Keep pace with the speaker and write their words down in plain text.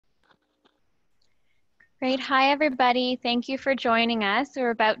Great. Hi, everybody. Thank you for joining us.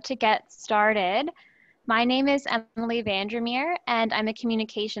 We're about to get started. My name is Emily Vandermeer, and I'm a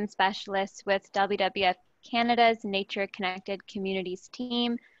communication specialist with WWF Canada's Nature Connected Communities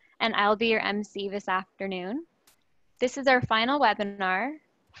team, and I'll be your MC this afternoon. This is our final webinar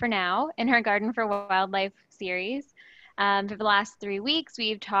for now in our Garden for Wildlife series. For the last 3 weeks,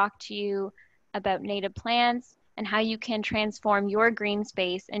 we've talked to you about native plants and how you can transform your green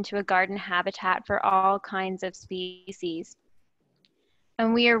space into a garden habitat for all kinds of species.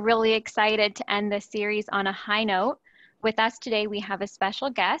 And we are really excited to end this series on a high note. With us today, we have a special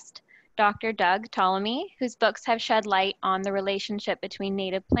guest, Dr. Doug Tallamy, whose books have shed light on the relationship between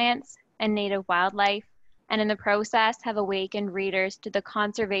native plants and native wildlife, and in the process have awakened readers to the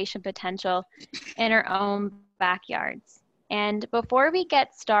conservation potential in our own backyards. And before we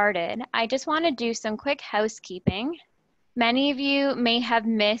get started, I just want to do some quick housekeeping. Many of you may have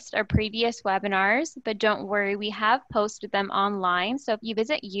missed our previous webinars, but don't worry, we have posted them online. So if you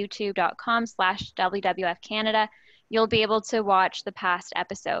visit youtube.com/WWF-Canada, you'll be able to watch the past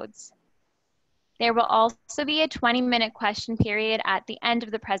episodes. There will also be a 20-minute question period at the end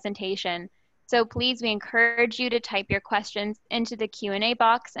of the presentation. So please, we encourage you to type your questions into the Q&A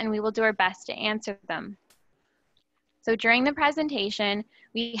box and we will do our best to answer them. So during the presentation,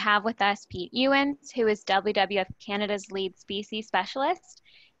 we have with us Pete Ewens, who is WWF Canada's lead species specialist,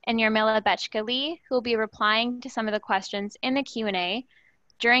 and Yarmila Betchka-Lee, who will be replying to some of the questions in the Q&A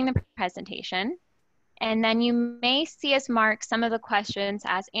during the presentation. And then you may see us mark some of the questions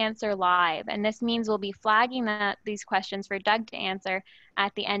as answer live, and this means we'll be flagging these questions for Doug to answer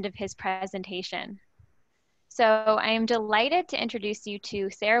at the end of his presentation. So I am delighted to introduce you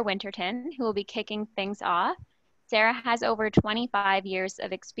to Sarah Winterton, who will be kicking things off. Sarah has over 25 years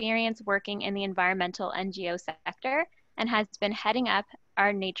of experience working in the environmental NGO sector and has been heading up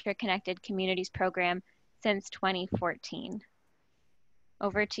our Nature Connected Communities program since 2014.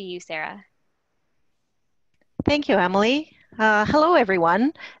 Over to you, Sarah. Thank you, Emily. Hello,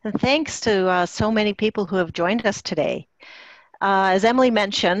 everyone, and thanks to so many people who have joined us today. As Emily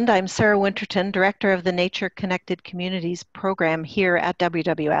mentioned, I'm Sarah Winterton, Director of the Nature Connected Communities program here at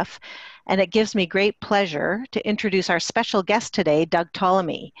WWF, and it gives me great pleasure to introduce our special guest today, Doug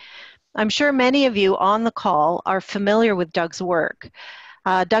Tallamy. I'm sure many of you on the call are familiar with Doug's work.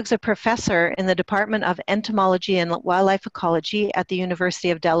 Doug's a professor in the Department of Entomology and Wildlife Ecology at the University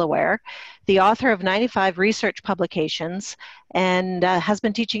of Delaware, the author of 95 research publications, and has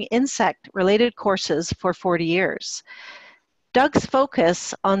been teaching insect-related courses for 40 years. Doug's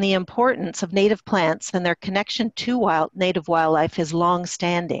focus on the importance of native plants and their connection to native wildlife is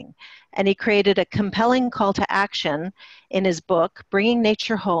long-standing, and he created a compelling call to action in his book, Bringing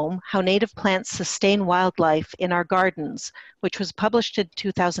Nature Home: How Native Plants Sustain Wildlife in Our Gardens, which was published in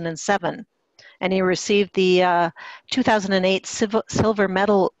 2007. And he received the 2008 Silver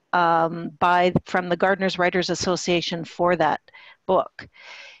Medal from the Gardeners Writers Association for that book.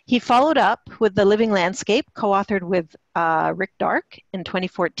 He followed up with The Living Landscape, co-authored with Rick Dark in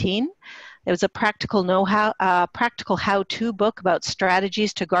 2014. It was a practical how-to book about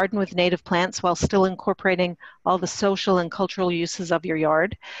strategies to garden with native plants while still incorporating all the social and cultural uses of your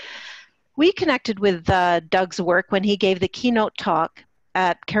yard. We connected with Doug's work when he gave the keynote talk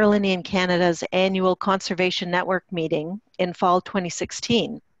at Carolinian Canada's annual Conservation Network meeting in fall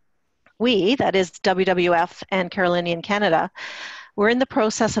 2016. We, that is WWF and Carolinian Canada, we're in the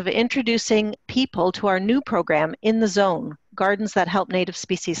process of introducing people to our new program, In the Zone, Gardens That Help Native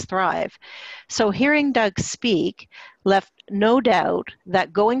Species Thrive. So hearing Doug speak left no doubt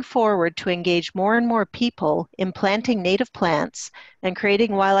that going forward to engage more and more people in planting native plants and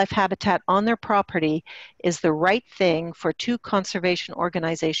creating wildlife habitat on their property is the right thing for two conservation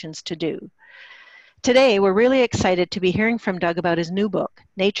organizations to do. Today, we're really excited to be hearing from Doug about his new book,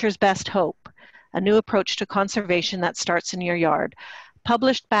 Nature's Best Hope: A New Approach to Conservation That Starts in Your Yard,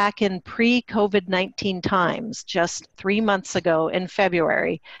 published back in pre-COVID-19 times, just 3 months ago in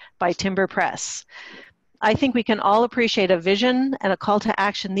February by Timber Press. I think we can all appreciate a vision and a call to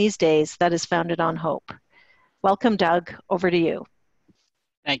action these days that is founded on hope. Welcome, Doug. Over to you.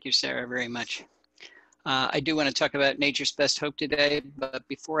 Thank you, Sarah, very much. I do want to talk about Nature's Best Hope today, but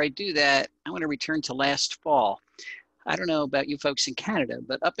before I do that, I want to return to last fall. I don't know about you folks in Canada,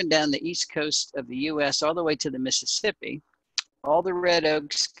 but up and down the east coast of the US, all the way to the Mississippi, all the red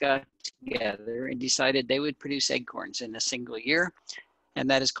oaks got together and decided they would produce acorns in a single year, and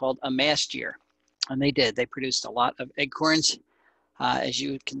that is called a mast year. And they did. They produced a lot of acorns, as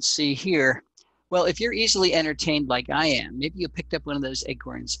you can see here. Well, if you're easily entertained like I am, maybe you picked up one of those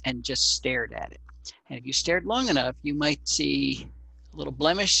acorns and just stared at it. And if you stared long enough, you might see a little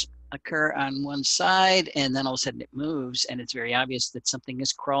blemish occur on one side, and then all of a sudden it moves, and it's very obvious that something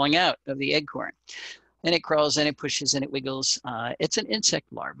is crawling out of the acorn. And it crawls and it pushes and it wiggles. It's an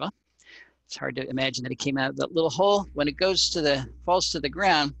insect larva. It's hard to imagine that it came out of that little hole. When it falls to the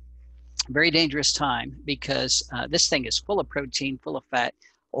ground, very dangerous time, because this thing is full of protein, full of fat.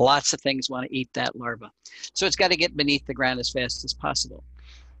 Lots of things want to eat that larva. So it's got to get beneath the ground as fast as possible.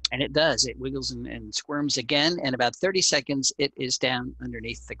 And it does. It wiggles and squirms again. And about 30 seconds, it is down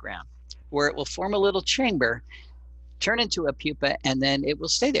underneath the ground, where it will form a little chamber, turn into a pupa, and then it will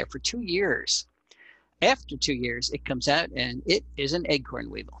stay there for 2 years. After 2 years, it comes out, and it is an acorn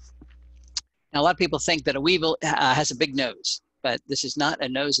weevil. Now, a lot of people think that a weevil has a big nose, but this is not a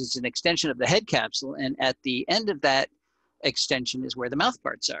nose. It's an extension of the head capsule. And at the end of that extension is where the mouth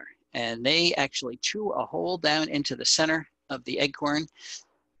parts are. And they actually chew a hole down into the center of the acorn.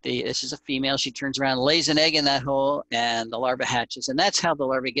 This is a female. She turns around, lays an egg in that hole, and the larva hatches. And that's how the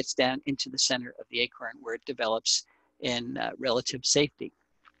larva gets down into the center of the acorn, where it develops in relative safety.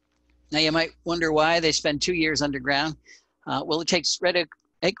 Now, you might wonder why they spend 2 years underground. Well, it takes red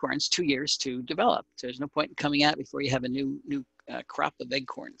acorns 2 years to develop. So there's no point in coming out before you have a new crop of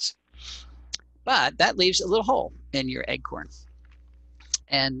acorns. But that leaves a little hole in your acorn.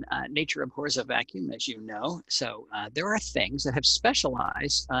 And nature abhors a vacuum, as you know. So there are things that have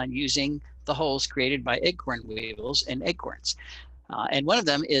specialized on using the holes created by acorn weevils in acorns. And one of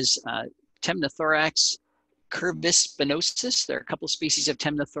them is Temnothorax curvispinosus. There are a couple of species of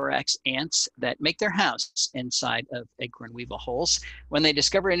Temnothorax ants that make their house inside of acorn weevil holes. When they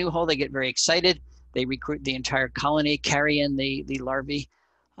discover a new hole, they get very excited. They recruit the entire colony, carry in the larvae.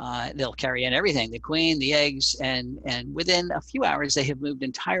 They'll carry in everything, the queen, the eggs, and within a few hours, they have moved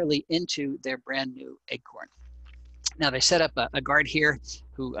entirely into their brand new acorn. Now, they set up a guard here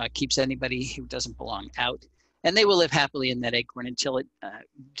who keeps anybody who doesn't belong out, and they will live happily in that acorn until it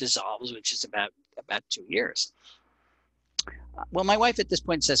dissolves, which is about 2 years. Well, my wife at this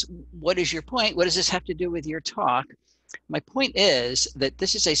point says, what is your point? What does this have to do with your talk? My point is that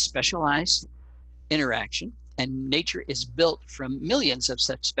this is a specialized interaction, and nature is built from millions of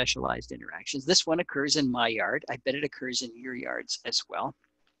such specialized interactions. This one occurs in my yard. I bet it occurs in your yards as well.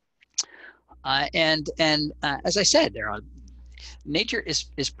 As I said, nature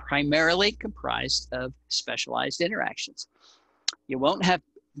is primarily comprised of specialized interactions. You won't have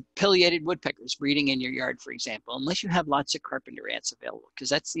pileated woodpeckers breeding in your yard, for example, unless you have lots of carpenter ants available, because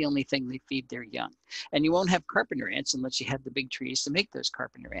that's the only thing they feed their young. And you won't have carpenter ants unless you have the big trees to make those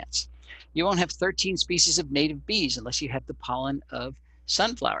carpenter ants. You won't have 13 species of native bees unless you have the pollen of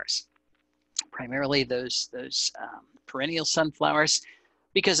sunflowers, primarily those perennial sunflowers,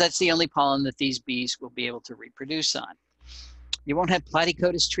 because that's the only pollen that these bees will be able to reproduce on. You won't have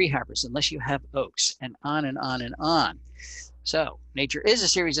platycodous tree hoppers unless you have oaks, and on and on and on. So nature is a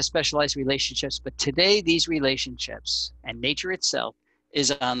series of specialized relationships, but today these relationships and nature itself is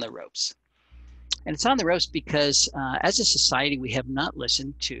on the ropes. And it's on the ropes because as a society, we have not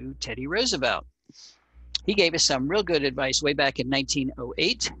listened to Teddy Roosevelt. He gave us some real good advice way back in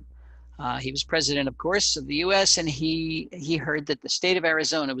 1908. He was president, of course, of the US, and he heard that the state of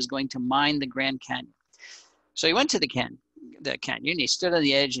Arizona was going to mine the Grand Canyon. So he went to the canyon, he stood on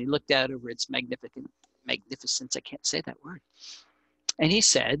the edge and he looked out over its magnificence, I can't say that word. And he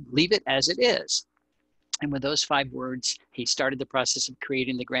said, leave it as it is. And with those 5 words, he started the process of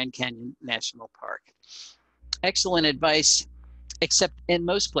creating the Grand Canyon National Park. Excellent advice, except in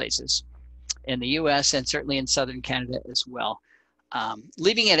most places in the US and certainly in southern Canada as well.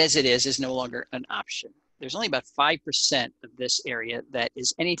 Leaving it as it is no longer an option. There's only about 5% of this area that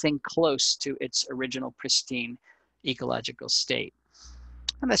is anything close to its original pristine ecological state.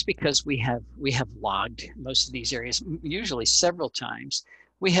 And that's because we have logged most of these areas, usually several times.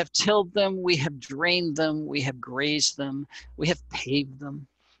 We have tilled them, we have drained them, we have grazed them, we have paved them,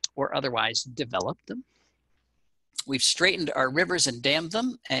 or otherwise developed them. We've straightened our rivers and dammed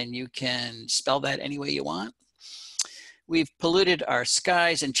them, and you can spell that any way you want. We've polluted our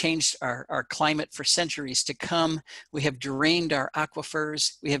skies and changed our climate for centuries to come. We have drained our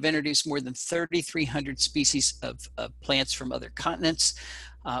aquifers. We have introduced more than 3,300 species of plants from other continents,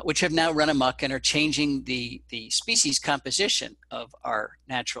 which have now run amok and are changing the species composition of our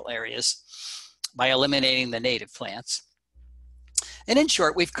natural areas by eliminating the native plants. And in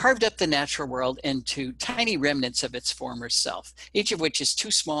short, we've carved up the natural world into tiny remnants of its former self, each of which is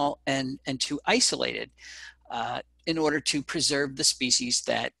too small and too isolated in order to preserve the species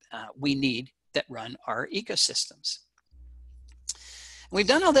that we need that run our ecosystems. And we've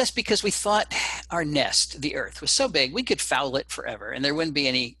done all this because we thought our nest, the Earth, was so big we could foul it forever and there wouldn't be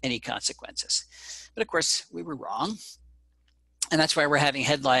any consequences. But of course, we were wrong. And that's why we're having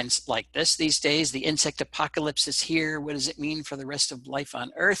headlines like this these days. The insect apocalypse is here. What does it mean for the rest of life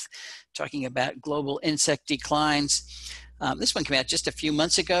on Earth? Talking about global insect declines. This one came out just a few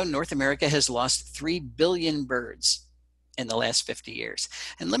months ago. North America has lost 3 billion birds in the last 50 years.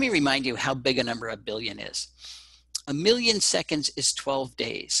 And let me remind you how big a number a billion is. A million seconds is 12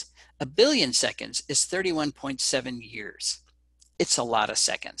 days. A billion seconds is 31.7 years. It's a lot of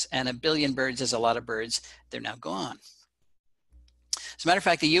seconds. And a billion birds is a lot of birds. They're now gone. As a matter of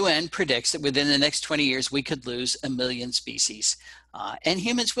fact, the UN predicts that within the next 20 years, we could lose 1 million species, and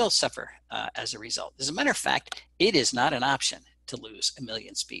humans will suffer as a result. As a matter of fact, it is not an option to lose 1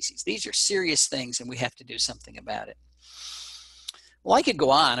 million species. These are serious things, and we have to do something about it. Well, I could go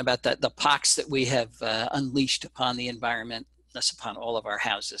on about the pox that we have unleashed upon the environment, thus upon all of our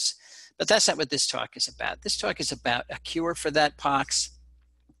houses, but that's not what this talk is about. This talk is about a cure for that pox.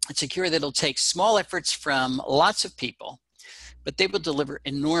 It's a cure that'll take small efforts from lots of people, but they will deliver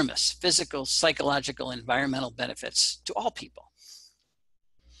enormous physical, psychological, environmental benefits to all people.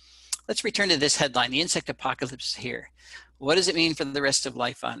 Let's return to this headline, the insect apocalypse is here. What does it mean for the rest of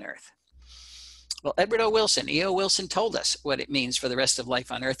life on Earth? Well, Edward O. Wilson, E.O. Wilson told us what it means for the rest of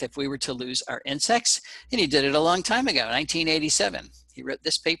life on Earth if we were to lose our insects, and he did it a long time ago, 1987. He wrote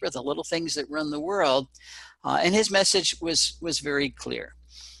this paper, The Little Things That Run the World, and his message was very clear.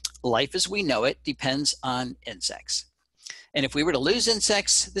 Life as we know it depends on insects. And if we were to lose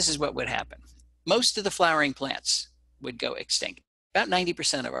insects, this is what would happen. Most of the flowering plants would go extinct. About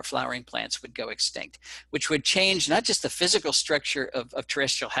 90% of our flowering plants would go extinct, which would change not just the physical structure of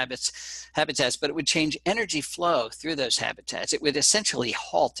terrestrial habitats, but it would change energy flow through those habitats. It would essentially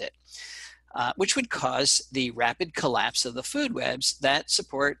halt it, which would cause the rapid collapse of the food webs that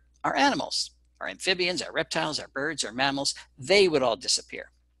support our animals, our amphibians, our reptiles, our birds, our mammals. They would all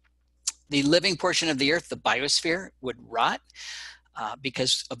disappear. The living portion of the Earth, the biosphere, would rot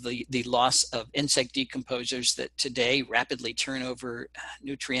because of the loss of insect decomposers that today rapidly turn over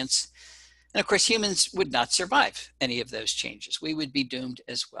nutrients. And of course, humans would not survive any of those changes. We would be doomed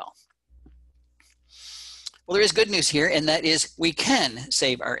as well. Well, there is good news here, and that is we can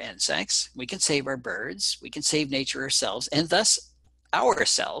save our insects, we can save our birds, we can save nature ourselves, and thus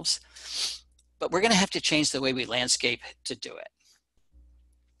ourselves, but we're going to have to change the way we landscape to do it.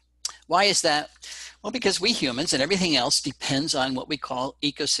 Why is that? Well, because we humans and everything else depends on what we call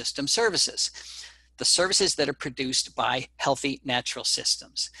ecosystem services, the services that are produced by healthy natural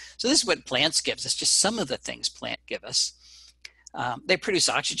systems. So this is what plants give us, just some of the things plants give us. They produce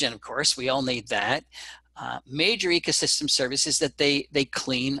oxygen, of course, we all need that. Major ecosystem services that they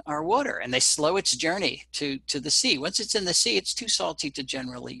clean our water and they slow its journey to the sea. Once it's in the sea, it's too salty to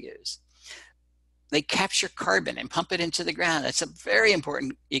generally use. They capture carbon and pump it into the ground. That's a very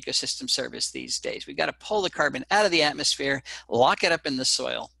important ecosystem service these days. We've got to pull the carbon out of the atmosphere, lock it up in the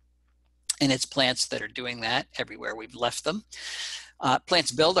soil. And it's plants that are doing that everywhere we've left them.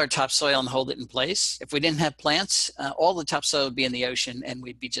 Plants build our topsoil and hold it in place. If we didn't have plants, all the topsoil would be in the ocean and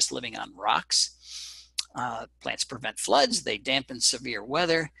we'd be just living on rocks. Plants prevent floods. They dampen severe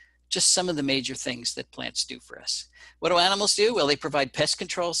weather. Just some of the major things that plants do for us. What do animals do? Well, they provide pest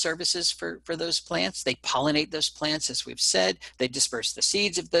control services for those plants. They pollinate those plants, as we've said. They disperse the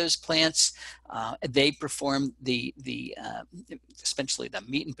seeds of those plants. They perform essentially the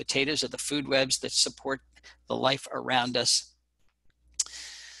meat and potatoes of the food webs that support the life around us.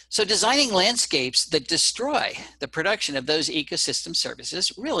 So designing landscapes that destroy the production of those ecosystem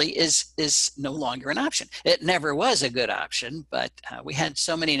services really is no longer an option. It never was a good option, but we had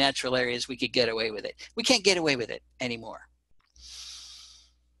so many natural areas we could get away with it. We can't get away with it anymore.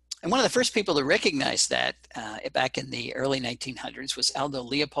 And one of the first people to recognize that back in the early 1900s was Aldo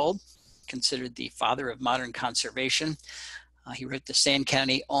Leopold, considered the father of modern conservation. He wrote the Sand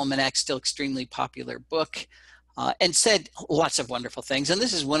County Almanac, still extremely popular book. And said lots of wonderful things. And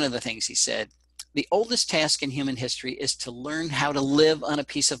this is one of the things he said. The oldest task in human history is to learn how to live on a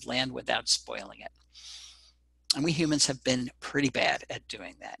piece of land without spoiling it. And we humans have been pretty bad at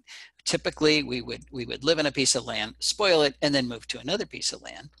doing that. Typically, we would live on a piece of land, spoil it, and then move to another piece of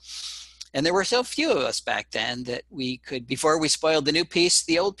land. And there were so few of us back then that we could, before we spoiled the new piece,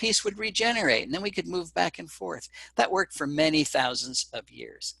 the old piece would regenerate, and then we could move back and forth. That worked for many thousands of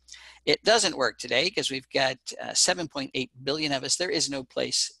years. It doesn't work today because we've got 7.8 billion of us. There is no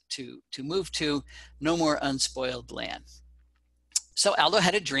place to move to, no more unspoiled land. So Aldo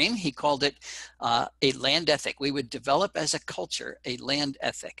had a dream. He called it a land ethic. We would develop as a culture a land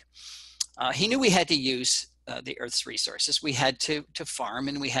ethic. He knew we had to use the Earth's resources. We had to farm,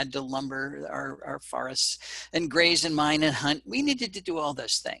 and we had to lumber our forests and graze and mine and hunt. We needed to do all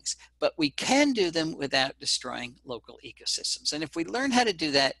those things, but we can do them without destroying local ecosystems. And if we learn how to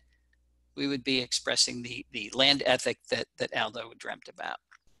do that, we would be expressing the land ethic that Aldo dreamt about.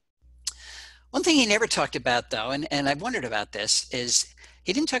 One thing he never talked about, though, and I've wondered about this, is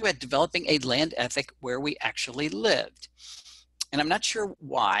he didn't talk about developing a land ethic where we actually lived. And I'm not sure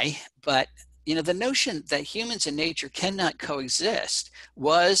why, but the notion that humans and nature cannot coexist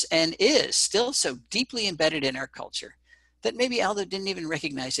was and is still so deeply embedded in our culture that maybe Aldo didn't even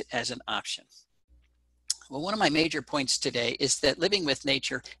recognize it as an option. Well, one of my major points today is that living with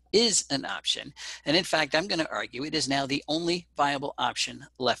nature is an option. And in fact, I'm going to argue it is now the only viable option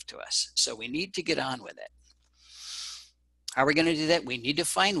left to us. So we need to get on with it. How are we going to do that? We need to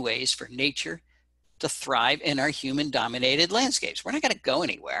find ways for nature to thrive in our human-dominated landscapes. We're not going to go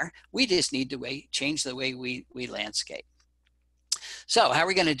anywhere. We just need to change the way we landscape. So how are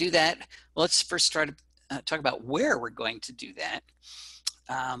we going to do that? Well, let's first try to talk about where we're going to do that.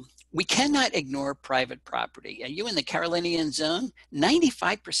 We cannot ignore private property. You in the Carolinian zone,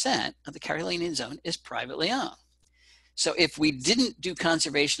 95% of the Carolinian zone is privately owned. So if we didn't do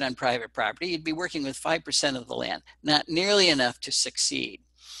conservation on private property, you'd be working with 5% of the land, not nearly enough to succeed.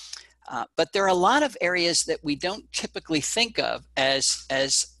 But there are a lot of areas that we don't typically think of as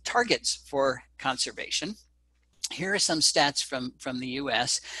targets for conservation. Here are some stats from the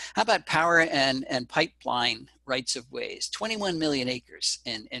US. How about power and pipeline rights of ways? 21 million acres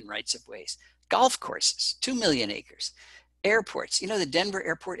in rights of ways. Golf courses, 2 million acres. Airports, the Denver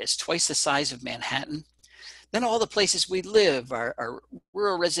airport is twice the size of Manhattan. Then all the places we live, our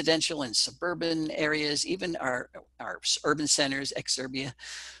rural residential and suburban areas, even our urban centers, exurbia,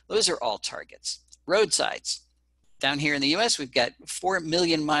 those are all targets. Roadsides. Down here in the US, we've got 4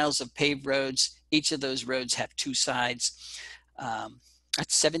 million miles of paved roads. Each of those roads have 2 sides.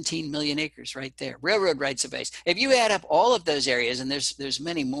 That's 17 million acres right there. Railroad rights of ways. If you add up all of those areas, and there's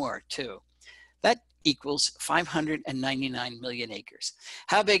many more too, that equals 599 million acres.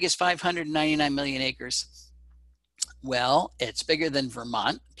 How big is 599 million acres? Well, it's bigger than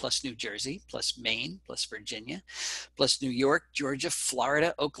Vermont, plus New Jersey, plus Maine, plus Virginia, plus New York, Georgia,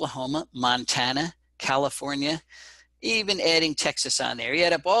 Florida, Oklahoma, Montana, California, even adding Texas on there. You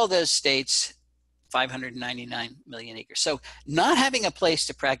add up all those states, 599 million acres. So not having a place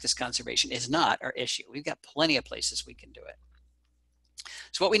to practice conservation is not our issue. We've got plenty of places we can do it.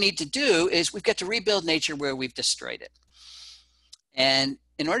 So what we need to do is we've got to rebuild nature where we've destroyed it. And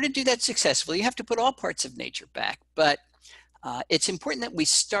in order to do that successfully, you have to put all parts of nature back. But it's important that we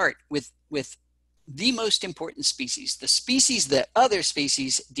start with the most important species, the species that other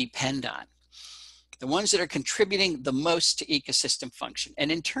species depend on, the ones that are contributing the most to ecosystem function.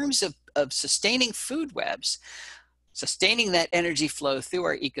 And in terms of sustaining food webs, sustaining that energy flow through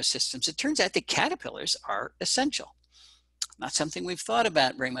our ecosystems, it turns out that caterpillars are essential. Not something we've thought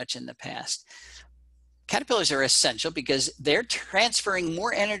about very much in the past. Caterpillars are essential because they're transferring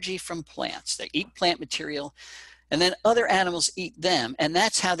more energy from plants. They eat plant material, and then other animals eat them, and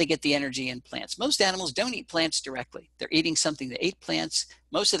that's how they get the energy in plants. Most animals don't eat plants directly. They're eating something that ate plants.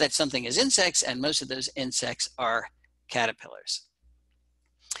 Most of that something is insects, and most of those insects are caterpillars.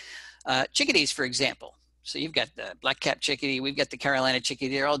 Chickadees, for example. So you've got the black-capped chickadee, we've got the Carolina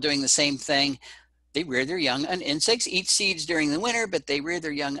chickadee. They're all doing the same thing. They rear their young on insects, eat seeds during the winter, but they rear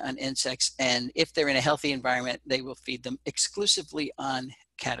their young on insects. And if they're in a healthy environment, they will feed them exclusively on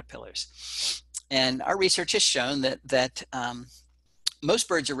caterpillars. And our research has shown that most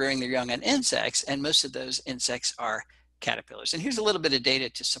birds are rearing their young on insects, and most of those insects are caterpillars. And here's a little bit of data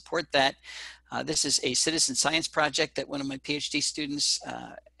to support that. This is a citizen science project that one of my PhD students,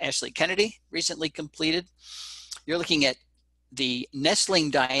 Ashley Kennedy, recently completed. You're looking at the nestling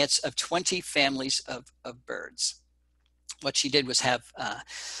diets of 20 families of birds. What she did was have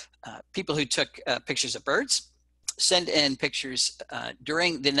people who took pictures of birds send in pictures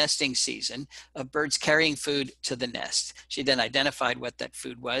during the nesting season of birds carrying food to the nest. She then identified what that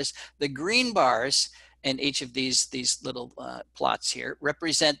food was. The green bars in each of these little plots here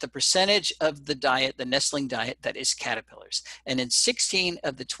represent the percentage of the diet, the nestling diet, that is caterpillars. And in 16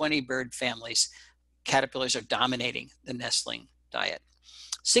 of the 20 bird families, caterpillars are dominating the nestling diet.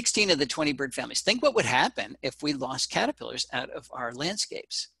 16 of the 20 bird families. Think what would happen if we lost caterpillars out of our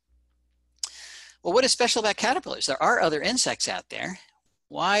landscapes. Well, what is special about caterpillars? There are other insects out there.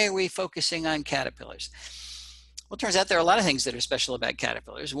 Why are we focusing on caterpillars? Well, it turns out there are a lot of things that are special about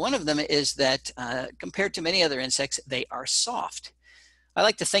caterpillars. One of them is that compared to many other insects, they are soft. I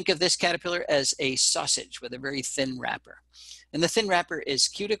like to think of this caterpillar as a sausage with a very thin wrapper. And the thin wrapper is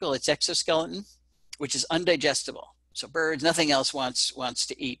cuticle, it's exoskeleton, which is undigestible. So birds, nothing else wants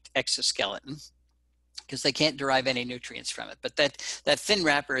to eat exoskeleton because they can't derive any nutrients from it. But that thin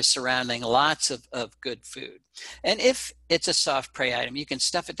wrapper is surrounding lots of good food. And if it's a soft prey item, you can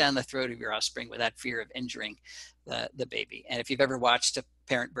stuff it down the throat of your offspring without fear of injuring the baby. And if you've ever watched a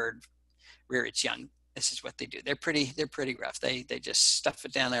parent bird rear its young, this is what they do. They're pretty rough. They just stuff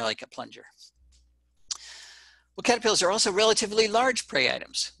it down there like a plunger. Well, caterpillars are also relatively large prey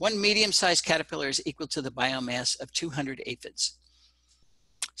items. One medium-sized caterpillar is equal to the biomass of 200 aphids.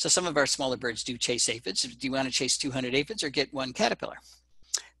 So some of our smaller birds do chase aphids. Do you want to chase 200 aphids or get one caterpillar?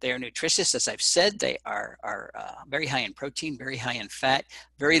 They are nutritious, as I've said. They are very high in protein, very high in fat,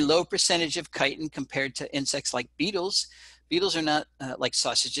 very low percentage of chitin compared to insects like beetles. Beetles are not like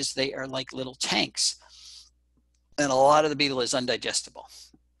sausages. They are like little tanks. And a lot of the beetle is undigestible.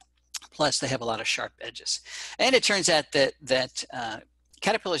 Plus, they have a lot of sharp edges. And it turns out that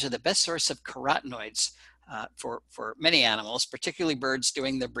caterpillars are the best source of carotenoids for many animals, particularly birds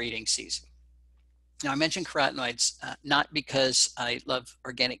during the breeding season. Now, I mentioned carotenoids not because I love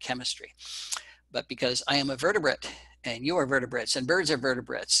organic chemistry, but because I am a vertebrate, and you are vertebrates, and birds are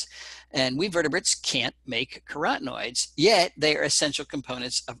vertebrates. And we vertebrates can't make carotenoids, yet they are essential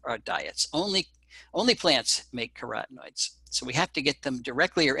components of our diets. Only plants make carotenoids. So we have to get them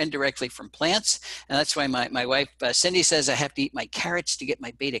directly or indirectly from plants. And that's why my wife, Cindy, says I have to eat my carrots to get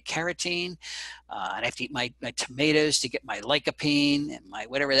my beta carotene. And I have to eat my tomatoes to get my lycopene, and my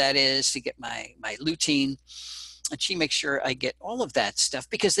whatever that is to get my lutein. And she makes sure I get all of that stuff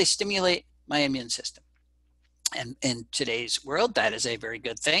because they stimulate my immune system. And in today's world, that is a very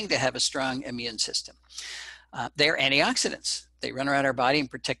good thing to have a strong immune system. They're antioxidants. They run around our body and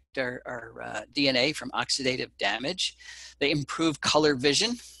protect our DNA from oxidative damage. They improve color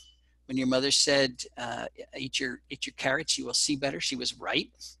vision. When your mother said, eat your carrots, you will see better, she was right.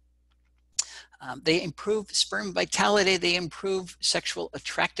 They improve sperm vitality. They improve sexual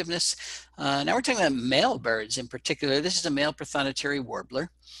attractiveness. Now we're talking about male birds in particular. This is a male prothonotary warbler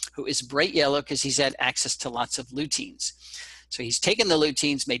who is bright yellow because he's had access to lots of luteins. So he's taken the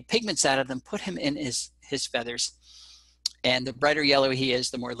luteins, made pigments out of them, put him in his feathers. And the brighter yellow he is,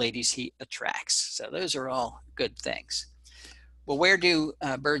 the more ladies he attracts. So those are all good things. Well, where do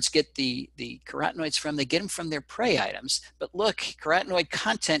birds get the carotenoids from? They get them from their prey items. But look, carotenoid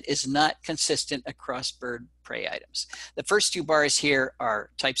content is not consistent across bird prey items. The first two bars here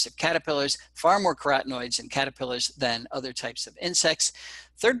are types of caterpillars, far more carotenoids in caterpillars than other types of insects.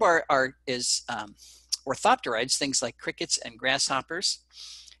 Third bar is orthopterids, things like crickets and grasshoppers.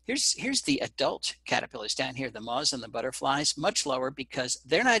 Here's the adult caterpillars down here, the moths and the butterflies, much lower because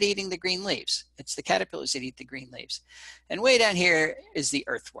they're not eating the green leaves. It's the caterpillars that eat the green leaves. And way down here is the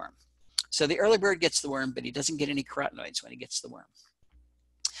earthworm. So the early bird gets the worm, but he doesn't get any carotenoids when he gets the worm.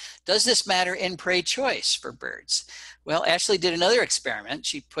 Does this matter in prey choice for birds? Well, Ashley did another experiment.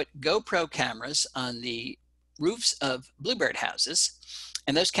 She put GoPro cameras on the roofs of bluebird houses,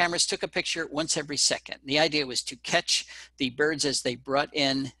 and those cameras took a picture once every second. The idea was to catch the birds as they brought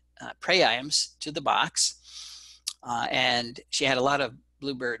in prey items to the box. And she had a lot of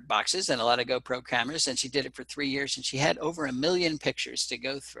bluebird boxes and a lot of GoPro cameras, and she did it for 3 years, and she had over 1 million pictures to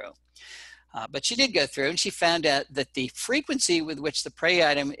go through. But she did go through, and she found out that the frequency with which the prey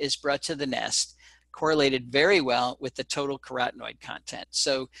item is brought to the nest correlated very well with the total carotenoid content.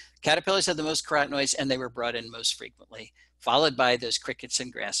 So caterpillars had the most carotenoids, and they were brought in most frequently, followed by those crickets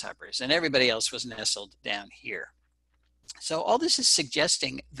and grasshoppers, and everybody else was nestled down here. So all this is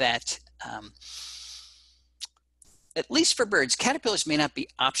suggesting that, at least for birds, caterpillars may not be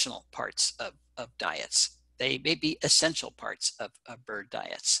optional parts of diets. They may be essential parts of bird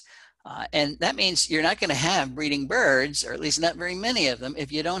diets. And that means you're not going to have breeding birds, or at least not very many of them,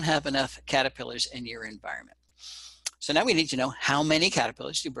 if you don't have enough caterpillars in your environment. So now we need to know, how many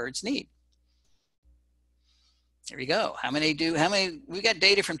caterpillars do birds need? There we go. We got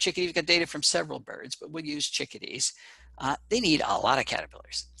data from chickadees, we got data from several birds, but we'll use chickadees. They need a lot of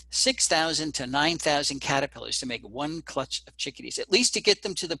caterpillars. 6,000 to 9,000 caterpillars to make one clutch of chickadees, at least to get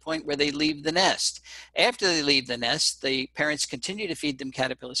them to the point where they leave the nest. After they leave the nest, the parents continue to feed them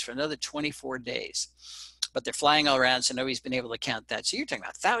caterpillars for another 24 days. But they're flying all around, so nobody's been able to count that. So you're talking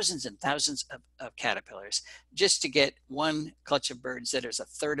about thousands and thousands of caterpillars just to get one clutch of birds that is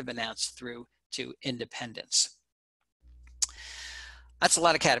 1/3 of an ounce through to independence. That's a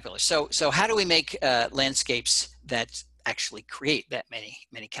lot of caterpillars. So how do we make landscapes that actually create that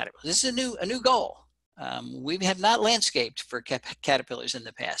many caterpillars? This is a new goal. We have not landscaped for caterpillars in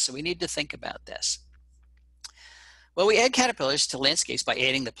the past, so we need to think about this. Well, we add caterpillars to landscapes by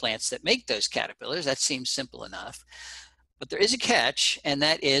adding the plants that make those caterpillars. That seems simple enough. But there is a catch, and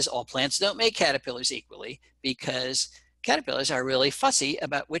that is all plants don't make caterpillars equally, because caterpillars are really fussy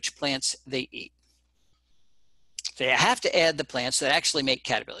about which plants they eat. So you have to add the plants that actually make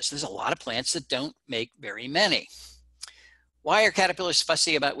caterpillars. There's a lot of plants that don't make very many. Why are caterpillars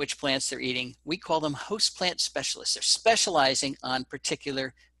fussy about which plants they're eating? We call them host plant specialists. They're specializing on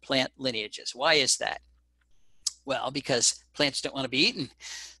particular plant lineages. Why is that? Well, because plants don't want to be eaten.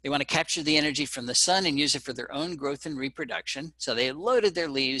 They want to capture the energy from the sun and use it for their own growth and reproduction. So they loaded their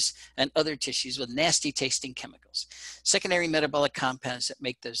leaves and other tissues with nasty tasting chemicals, secondary metabolic compounds that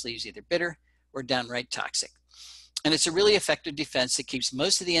make those leaves either bitter or downright toxic. And it's a really effective defense that keeps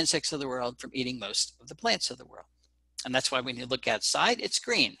most of the insects of the world from eating most of the plants of the world. And that's why when you look outside, it's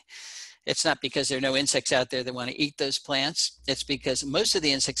green. It's not because there are no insects out there that want to eat those plants. It's because most of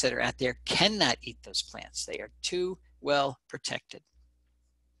the insects that are out there cannot eat those plants. They are too well protected.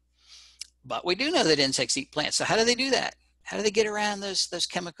 But we do know that insects eat plants. So how do they do that? How do they get around those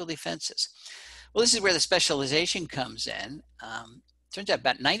chemical defenses? Well, this is where the specialization comes in. Turns out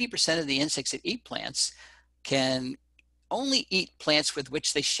about 90% of the insects that eat plants can only eat plants with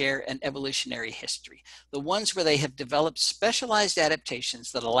which they share an evolutionary history, the ones where they have developed specialized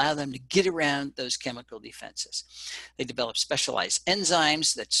adaptations that allow them to get around those chemical defenses. They develop specialized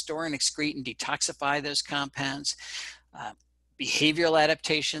enzymes that store and excrete and detoxify those compounds, behavioral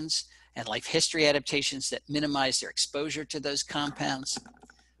adaptations and life history adaptations that minimize their exposure to those compounds.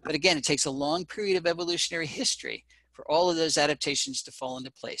 But again, it takes a long period of evolutionary history for all of those adaptations to fall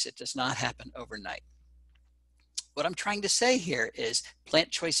into place. It does not happen overnight. What I'm trying to say here is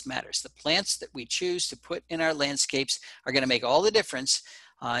plant choice matters. The plants that we choose to put in our landscapes are going to make all the difference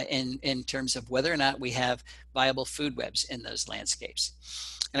in terms of whether or not we have viable food webs in those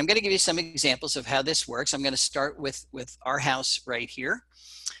landscapes. And I'm going to give you some examples of how this works. I'm going to start with our house right here.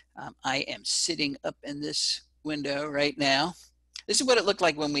 I am sitting up in this window right now. This is what it looked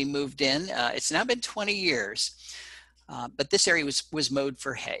like when we moved in. It's now been 20 years. But this area was mowed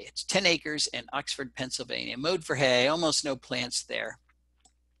for hay. It's 10 acres in Oxford, Pennsylvania, mowed for hay, almost no plants there.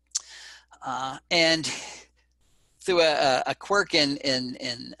 And through a quirk in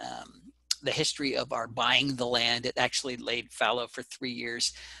the history of our buying the land, it actually laid fallow for 3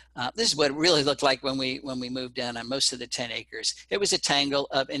 years. This is what it really looked like when we moved in on most of the 10 acres. It was a tangle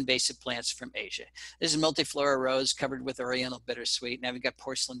of invasive plants from Asia. This is multiflora rose covered with oriental bittersweet. Now we've got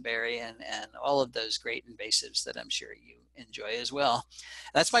porcelain berry and all of those great invasives that I'm sure you enjoy as well.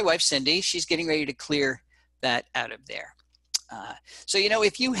 That's my wife, Cindy. She's getting ready to clear that out of there. So, you know,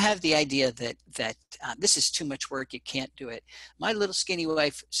 if you have the idea that this is too much work, you can't do it. My little skinny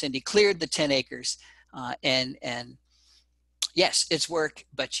wife, Cindy, cleared the 10 acres and yes, it's work,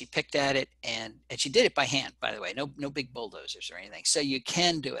 but she picked at it and she did it by hand, by the way, no big bulldozers or anything. So you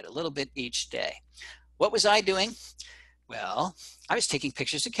can do it a little bit each day. What was I doing? Well, I was taking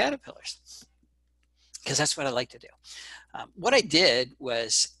pictures of caterpillars because that's what I like to do. What I did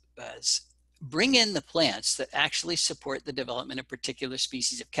was bring in the plants that actually support the development of particular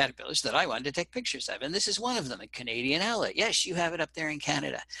species of caterpillars that I wanted to take pictures of. And this is one of them, a Canadian owlet. Yes, you have it up there in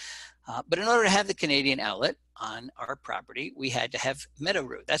Canada. But in order to have the Canadian owlet on our property, we had to have meadow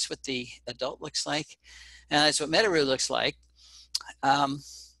rue. That's what the adult looks like. And that's what meadow rue looks like.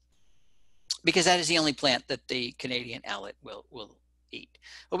 Because that is the only plant that the Canadian owlet will eat.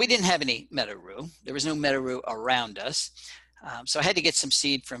 Well, we didn't have any meadow rue. There was no meadow rue around us. So I had to get some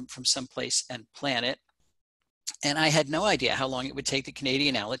seed from someplace and plant it. And I had no idea how long it would take the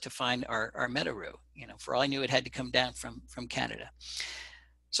Canadian owlet to find our meadow rue. You know, for all I knew, it had to come down from Canada.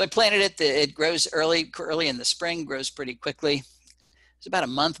 So I planted it. It grows early in the spring, grows pretty quickly. It's about a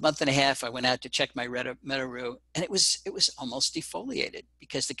month and a half. I went out to check my meadow rue, and it was almost defoliated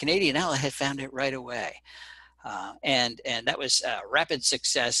because the Canadian owlet had found it right away. And that was a rapid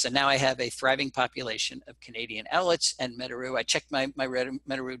success. And now I have a thriving population of Canadian owlets and meadow rue. I checked my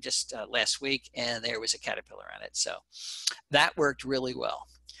meadow rue just last week, and there was a caterpillar on it. So that worked really well.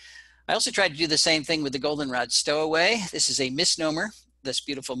 I also tried to do the same thing with the goldenrod stowaway. This is a misnomer. This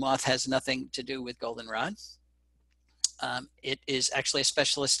beautiful moth has nothing to do with goldenrod. It is actually a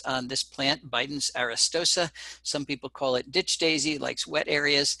specialist on this plant, Bidens aristosa. Some people call it ditch daisy, likes wet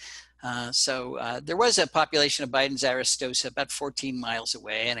areas. So there was a population of Bidens aristosa about 14 miles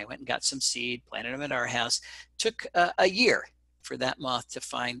away, and I went and got some seed, planted them at our house. Took a year for that moth to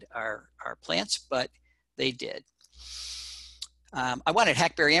find our plants, but they did. I wanted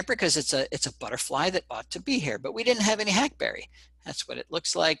hackberry emperor because it's a butterfly that ought to be here, but we didn't have any hackberry. That's what it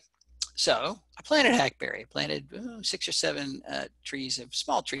looks like. So I planted hackberry. I planted 6 or 7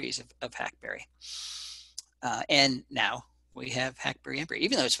 small trees of hackberry. And now we have hackberry emperor.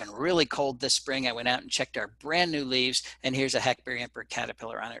 Even though it's been really cold this spring, I went out and checked our brand new leaves, and here's a hackberry emperor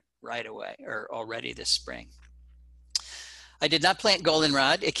caterpillar on it right away, or already this spring. I did not plant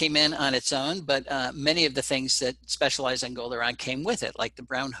goldenrod. It came in on its own, but many of the things that specialize on goldenrod came with it, like the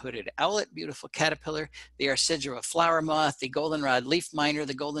brown-hooded owlet, beautiful caterpillar, the Arcidra flower moth, the goldenrod leaf miner,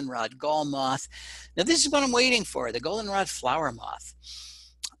 the goldenrod gall moth. Now this is what I'm waiting for, the goldenrod flower moth.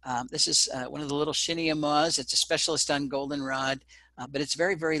 This is one of the little Shinia moths. It's a specialist on goldenrod, but it's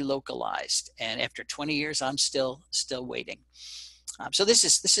very, very localized. And after 20 years, I'm still waiting. So this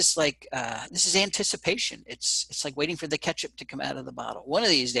is anticipation. It's like waiting for the ketchup to come out of the bottle. One of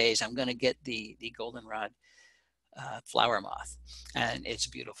these days, I'm going to get the goldenrod flower moth and its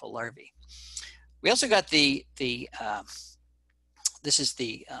beautiful larvae. We also got this is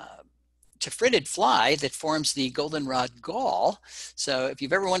the tephritid fly that forms the goldenrod gall. So if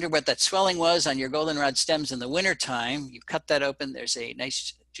you've ever wondered what that swelling was on your goldenrod stems in the wintertime, you cut that open, there's a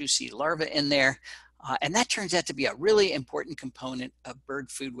nice juicy larva in there. And that turns out to be a really important component of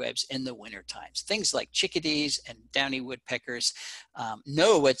bird food webs in the winter times. Things like chickadees and downy woodpeckers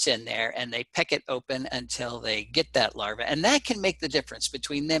know what's in there, and they peck it open until they get that larva. And that can make the difference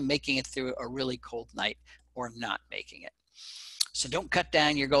between them making it through a really cold night or not making it. So don't cut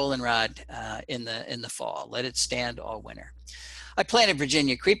down your goldenrod in the fall. Let it stand all winter. I planted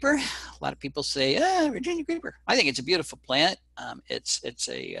Virginia creeper. A lot of people say, Virginia creeper. I think it's a beautiful plant. It's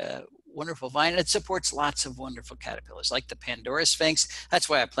a wonderful vine. It supports lots of wonderful caterpillars, like the Pandora Sphinx. That's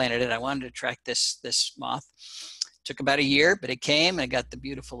why I planted it. I wanted to attract this moth. Took about a year, but it came, and I got the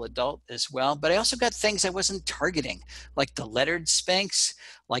beautiful adult as well. But I also got things I wasn't targeting, like the lettered sphinx,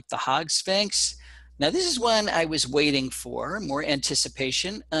 like the hog sphinx. Now this is one I was waiting for, more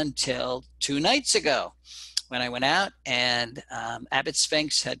anticipation, until 2 nights ago, when I went out and Abbott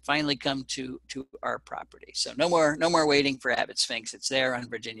Sphinx had finally come to our property. So no more waiting for Abbott Sphinx. It's there on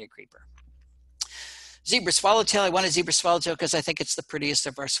Virginia creeper. Zebra swallowtail. I wanted zebra swallowtail because I think it's the prettiest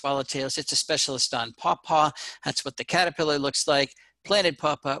of our swallowtails. It's a specialist on pawpaw. That's what the caterpillar looks like. Planted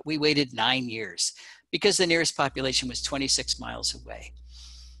pawpaw. We waited 9 years because the nearest population was 26 miles away.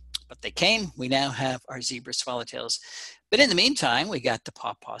 But they came. We now have our zebra swallowtails. But in the meantime, we got the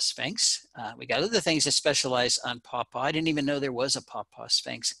pawpaw sphinx. We got other things that specialize on pawpaw. I didn't even know there was a pawpaw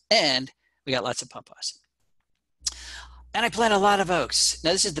sphinx. And we got lots of pawpaws. And I plant a lot of oaks.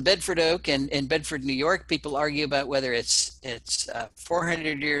 Now this is the Bedford oak in Bedford, New York. People argue about whether it's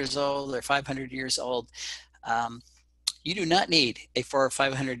 400 years old or 500 years old. You do not need a 400 or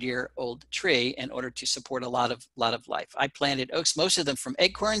 500-year-old tree in order to support a lot of life. I planted oaks, most of them from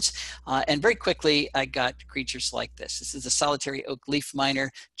acorns, and very quickly I got creatures like this. This is a solitary oak leaf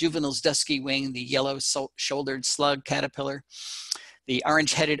miner, juvenile's dusky wing, the yellow-shouldered slug caterpillar, the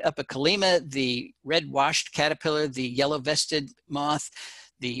orange-headed Upicalema, the red-washed caterpillar, the yellow-vested moth,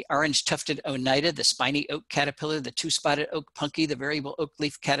 the orange-tufted Oneida, the spiny oak caterpillar, the two-spotted oak punky, the variable oak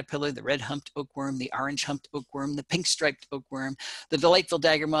leaf caterpillar, the red-humped oakworm, the orange-humped oakworm, the pink-striped oakworm, the delightful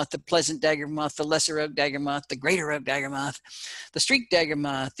dagger moth, the pleasant dagger moth, the lesser oak dagger moth, the greater oak dagger moth, the streaked dagger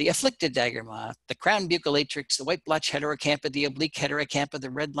moth, the afflicted dagger moth, the crown buccolatrix, the white blotch heterocampa, the oblique heterocampa,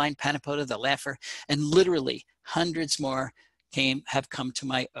 the red-line panapoda, the laugher, and literally hundreds more have come to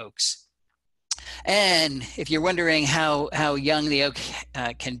my oaks. And if you're wondering how young the oak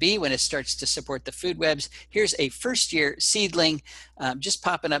can be when it starts to support the food webs, here's a first-year seedling just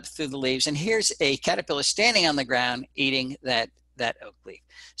popping up through the leaves. And here's a caterpillar standing on the ground eating that oak leaf.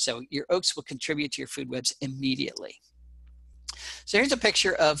 So your oaks will contribute to your food webs immediately. So here's a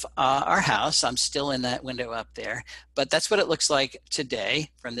picture of our house. I'm still in that window up there, but that's what it looks like today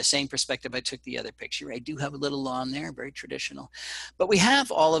from the same perspective I took the other picture. I do have a little lawn there, very traditional, but we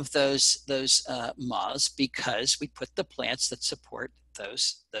have all of those moths because we put the plants that support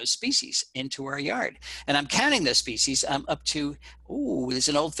those species into our yard. And I'm counting those species. I'm up to, there's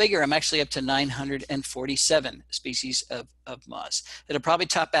an old figure. I'm actually up to 947 species of moths. It'll probably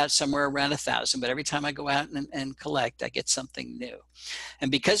top out somewhere around 1,000, but every time I go out and collect, I get something new. And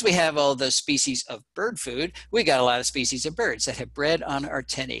because we have all those species of bird food, we got a lot of species of birds that have bred on our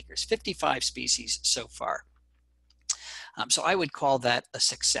 10 acres, 55 species so far. So I would call that a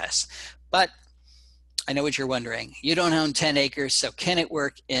success. But I know what you're wondering. You don't own 10 acres, so can it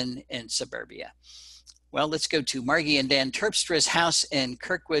work in suburbia? Well, let's go to Margie and Dan Terpstra's house in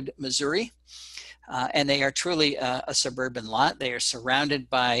Kirkwood, Missouri. And they are truly a suburban lot. They are surrounded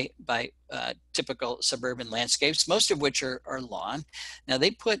by typical suburban landscapes, most of which are lawn. Now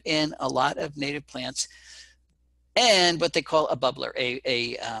they put in a lot of native plants and what they call a bubbler,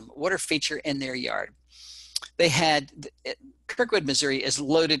 a water feature in their yard. They had, Kirkwood, Missouri is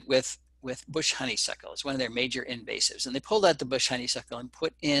loaded with with bush honeysuckle. It's one of their major invasives. And they pulled out the bush honeysuckle and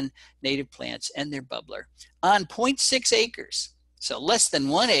put in native plants and their bubbler on 0.6 acres. So less than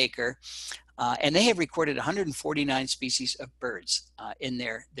 1 acre. And they have recorded 149 species of birds in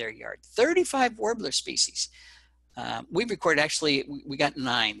their yard, 35 warbler species. We recorded, actually, we got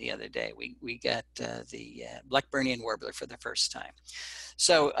 9 the other day. We got the Blackburnian warbler for the first time.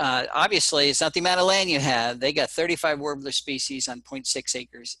 So obviously, it's not the amount of land you have. They got 35 warbler species on 0.6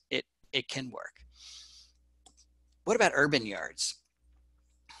 acres. It can work. What about urban yards?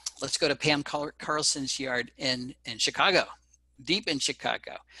 Let's go to Pam Carlson's yard in Chicago, deep in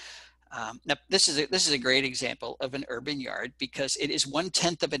Chicago. Now, this is a great example of an urban yard because it is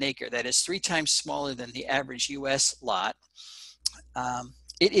 1/10 of an acre. That is 3 times smaller than the average U.S. lot.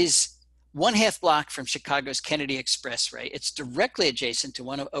 It is 1/2 block from Chicago's Kennedy Expressway. It's directly adjacent to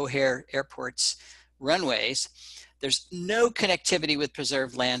one of O'Hare Airport's runways. There's no connectivity with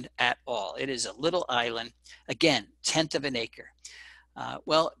preserved land at all. It is a little island. Again, 1/10 of an acre.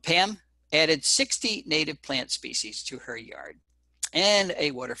 Well, Pam added 60 native plant species to her yard and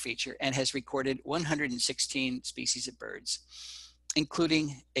a water feature, and has recorded 116 species of birds,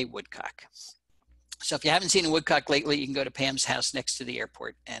 including a woodcock. So if you haven't seen a woodcock lately, you can go to Pam's house next to the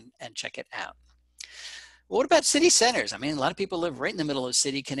airport and check it out. Well, what about city centers? I mean, a lot of people live right in the middle of the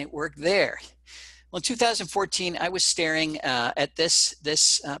city. Can it work there? Well, in 2014, I was staring at this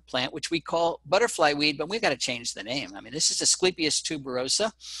plant, which we call butterfly weed, but we've got to change the name. I mean, this is Asclepias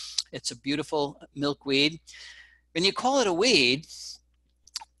tuberosa. It's a beautiful milkweed. When you call it a weed,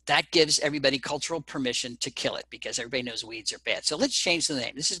 that gives everybody cultural permission to kill it because everybody knows weeds are bad. So let's change the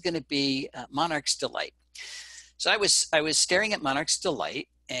name. This is going to be Monarch's Delight. So I was staring at Monarch's Delight,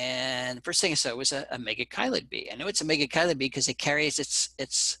 and the first thing I saw was a megachilid bee. I know it's a megachilid bee because it carries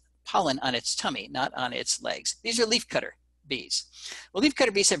its pollen on its tummy, not on its legs. These are leafcutter bees. Well,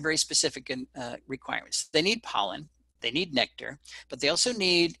 leafcutter bees have very specific requirements. They need pollen, they need nectar, but they also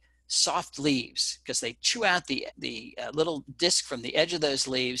need soft leaves because they chew out the little disc from the edge of those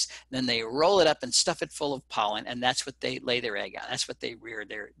leaves, then they roll it up and stuff it full of pollen, and that's what they lay their egg on. That's what they rear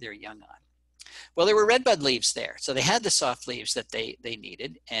their young on. Well, there were redbud leaves there, so they had the soft leaves that they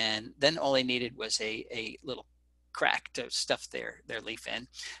needed, and then all they needed was a little crack to stuff their leaf in,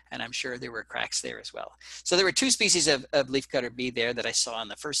 and I'm sure there were cracks there as well. So there were 2 species of leafcutter bee there that I saw in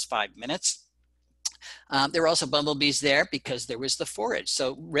the first 5 minutes. There were also bumblebees there because there was the forage.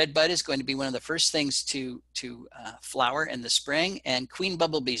 So redbud is going to be one of the first things to flower in the spring, and queen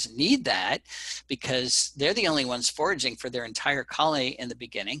bumblebees need that because they're the only ones foraging for their entire colony in the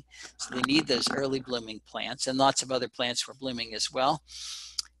beginning. So they need those early blooming plants, and lots of other plants were blooming as well.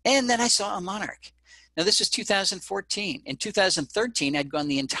 And then I saw a monarch. Now this was 2014. In 2013, I'd gone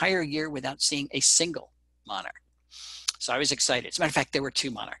the entire year without seeing a single monarch. So I was excited. As a matter of fact, there were 2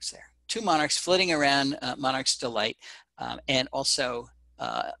 monarchs there. 2 monarchs flitting around Monarch's Delight, and also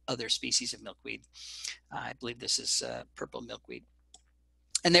other species of milkweed. I believe this is purple milkweed.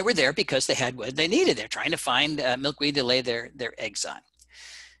 And they were there because they had what they needed. They're trying to find milkweed to lay their eggs on.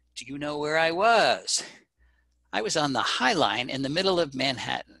 Do you know where I was? I was on the High Line in the middle of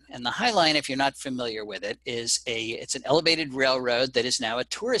Manhattan. And the High Line, if you're not familiar with it, it's an elevated railroad that is now a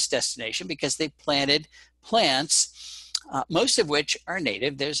tourist destination because they planted plants, most of which are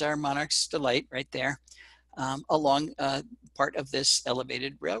native. There's our Monarch's Delight right there, along part of this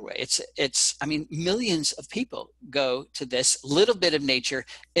elevated railway. I mean, millions of people go to this little bit of nature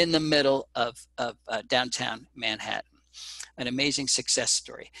in the middle of downtown Manhattan. An amazing success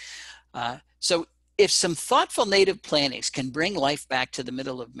story. So if some thoughtful native plantings can bring life back to the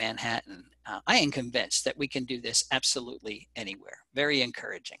middle of Manhattan, I am convinced that we can do this absolutely anywhere. Very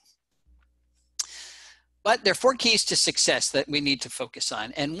encouraging. But there are 4 keys to success that we need to focus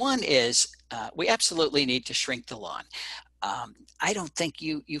on. And one is we absolutely need to shrink the lawn. I don't think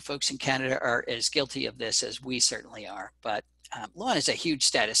you folks in Canada are as guilty of this as we certainly are, but lawn is a huge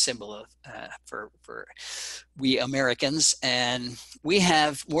status symbol for we Americans, and we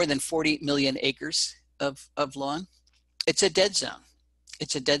have more than 40 million acres of lawn. It's a dead zone.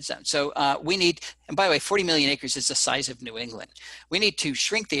 It's a dead zone. So we need, and by the way, 40 million acres is the size of New England. We need to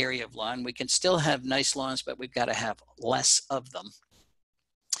shrink the area of lawn. We can still have nice lawns, but we've got to have less of them.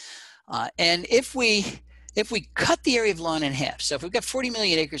 And if we cut the area of lawn in half, so if we've got 40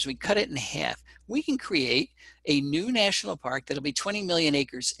 million acres, we cut it in half, we can create a new national park that'll be 20 million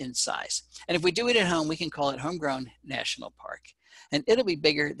acres in size. And if we do it at home, we can call it Homegrown National Park. And it'll be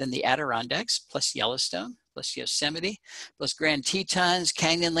bigger than the Adirondacks, plus Yellowstone, plus Yosemite, plus Grand Tetons,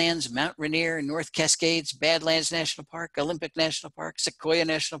 Canyonlands, Mount Rainier, North Cascades, Badlands National Park, Olympic National Park, Sequoia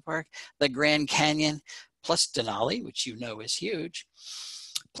National Park, the Grand Canyon, plus Denali, which you know is huge,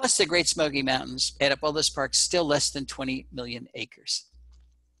 plus the Great Smoky Mountains. Add up all those parks, still less than 20 million acres.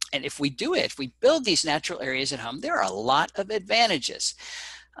 And if we do it, if we build these natural areas at home, there are a lot of advantages.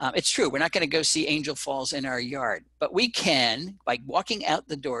 It's true, we're not going to go see Angel Falls in our yard, but we can, by walking out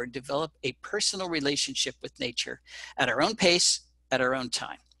the door, develop a personal relationship with nature at our own pace, at our own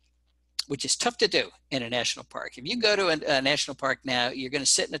time, which is tough to do in a national park. If you go to a national park now, you're going to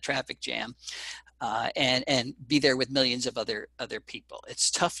sit in a traffic jam and be there with millions of other people. It's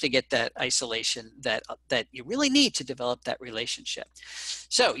tough to get that isolation that you really need to develop that relationship.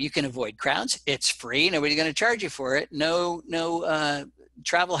 So you can avoid crowds. It's free. Nobody's going to charge you for it. No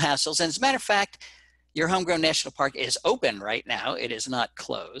travel hassles. And as a matter of fact, your homegrown national park is open right now. It is not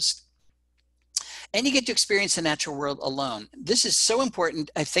closed. And you get to experience the natural world alone. This is so important,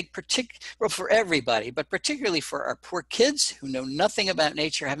 I think, well, for everybody, but particularly for our poor kids who know nothing about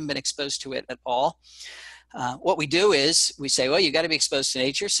nature, haven't been exposed to it at all. What we do is we say, well, you got to be exposed to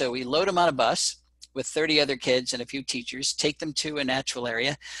nature. So we load them on a bus with 30 other kids and a few teachers, take them to a natural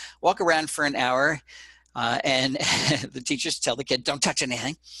area, walk around for an hour, and the teachers tell the kid, don't touch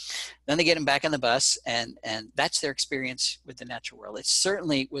anything. Then they get them back on the bus, and that's their experience with the natural world. It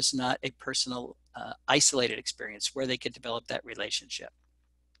certainly was not a personal, isolated experience where they could develop that relationship.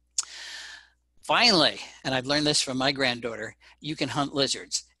 Finally, and I've learned this from my granddaughter, you can hunt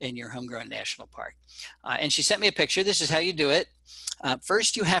lizards in your homegrown national park. And she sent me a picture. This is how you do it.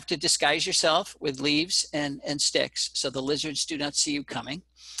 First, you have to disguise yourself with leaves and sticks so the lizards do not see you coming.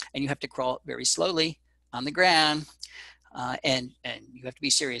 And you have to crawl very slowly on the ground, and you have to be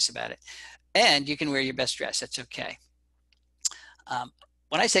serious about it. And you can wear your best dress. That's okay.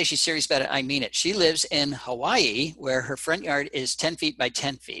 When I say she's serious about it, I mean it. She lives in Hawaii, where her front yard is 10 feet by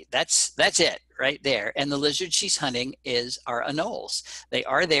 10 feet. That's it right there. And the lizards she's hunting are anoles. They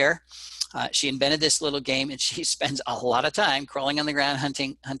are there. She invented this little game, and she spends a lot of time crawling on the ground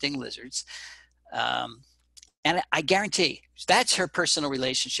hunting lizards. And I guarantee that's her personal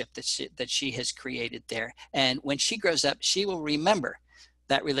relationship that she has created there. And when she grows up, she will remember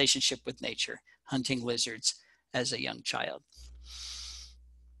that relationship with nature, hunting lizards as a young child.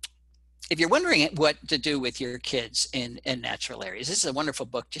 If you're wondering what to do with your kids in natural areas, this is a wonderful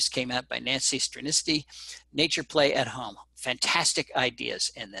book, just came out by Nancy Stranisti, Nature Play at Home. Fantastic ideas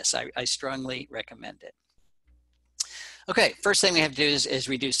in this. I strongly recommend it. Okay, first thing we have to do is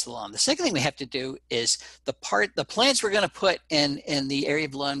reduce the lawn. The second thing we have to do is the plants we're going to put in the area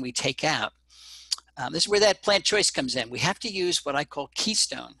of lawn we take out. This is where that plant choice comes in. We have to use what I call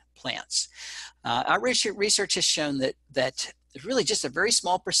keystone plants. Our research has shown that there's really just a very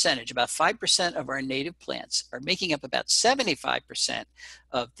small percentage, about 5% of our native plants are making up about 75%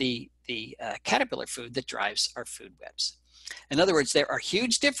 of the caterpillar food that drives our food webs. In other words, there are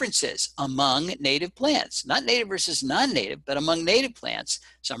huge differences among native plants, not native versus non-native, but among native plants,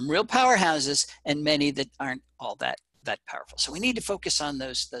 some real powerhouses and many that aren't all that powerful. So we need to focus on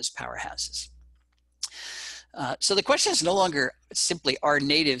those powerhouses. So the question is no longer simply, are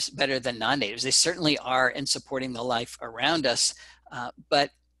natives better than non-natives? They certainly are in supporting the life around us. But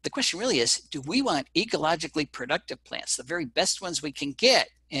the question really is, do we want ecologically productive plants, the very best ones we can get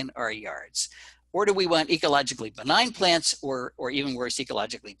in our yards? Or do we want ecologically benign plants, or even worse,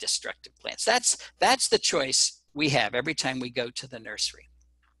 ecologically destructive plants? That's the choice we have every time we go to the nursery.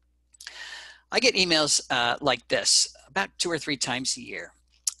 I get emails like this about 2 or 3 times a year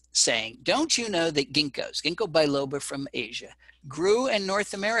saying, don't you know that ginkgos, ginkgo biloba from Asia, grew in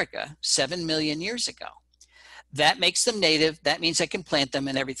North America 7 million years ago? That makes them native. That means I can plant them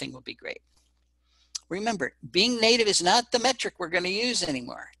and everything will be great. Remember, being native is not the metric we're going to use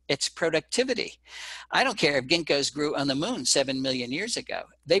anymore. It's productivity. I don't care if ginkgos grew on the moon 7 million years ago.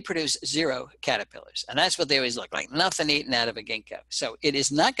 They produce 0 caterpillars. And that's what they always look like, nothing eaten out of a ginkgo. So it is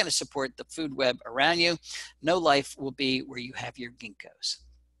not going to support the food web around you. No life will be where you have your ginkgos.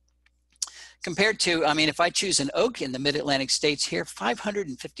 Compared to, I mean, if I choose an oak in the mid-Atlantic states here,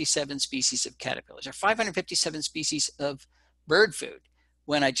 557 species of caterpillars, or 557 species of bird food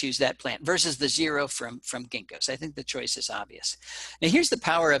when I choose that plant versus the 0 from ginkgos. I think the choice is obvious. Now here's the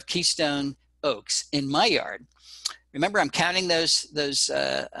power of keystone oaks in my yard. Remember, I'm counting those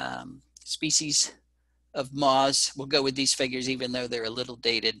species of moths. We'll go with these figures even though they're a little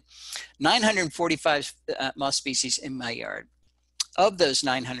dated. 945 moth species in my yard. Of those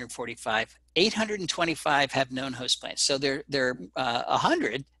 945, 825 have known host plants. So there are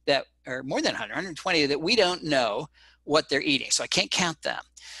 100 that, or more than 100, 120 that we don't know what they're eating. So I can't count them.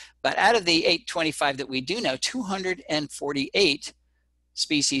 But out of the 825 that we do know, 248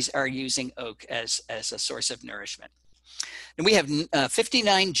 species are using oak as a source of nourishment. And we have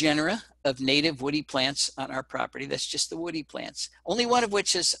 59 genera of native woody plants on our property. That's just the woody plants. Only one of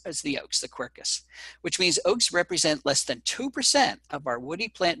which is the oaks, the quercus, which means oaks represent less than 2% of our woody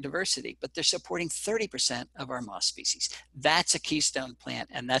plant diversity, but they're supporting 30% of our moss species. That's a keystone plant,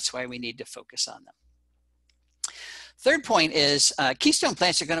 and that's why we need to focus on them. Third point is keystone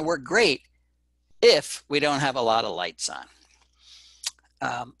plants are going to work great if we don't have a lot of lights on.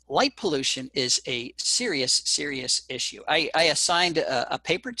 Light pollution is a serious issue. I assigned a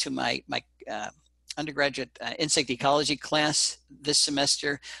paper to my undergraduate insect ecology class this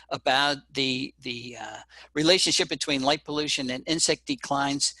semester about the relationship between light pollution and insect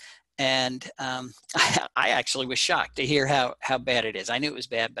declines. And I actually was shocked to hear how bad it is. I knew it was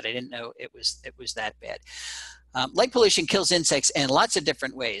bad, but I didn't know it was that bad. Light pollution kills insects in lots of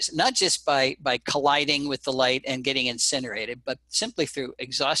different ways, not just by colliding with the light and getting incinerated, but simply through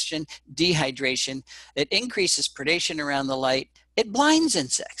exhaustion, dehydration. It increases predation around the light. It blinds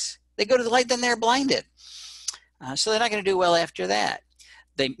insects. They go to the light, then they're blinded. So they're not going to do well after that.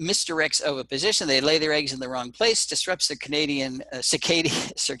 They misdirects oviposition. They lay their eggs in the wrong place, disrupts the circadian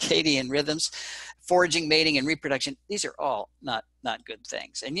rhythms, foraging, mating, and reproduction. These are all not good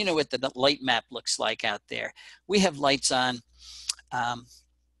things. And you know what the light map looks like out there. We have lights on, and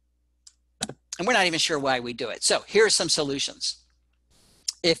we're not even sure why we do it. So here are some solutions.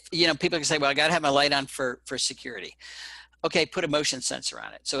 If, you know, people can say, well, I got to have my light on for security. Okay, put a motion sensor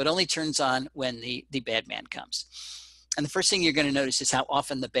on it. So it only turns on when the bad man comes. And the first thing you're going to notice is how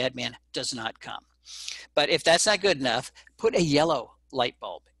often the bad man does not come. But if that's not good enough, put a yellow light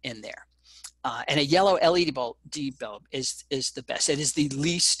bulb in there. And a yellow LED bulb is the best. It is the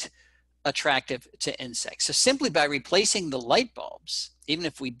least attractive to insects. So simply by replacing the light bulbs, even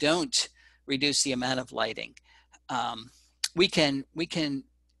if we don't reduce the amount of lighting, we can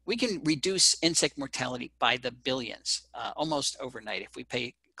reduce insect mortality by the billions almost overnight if we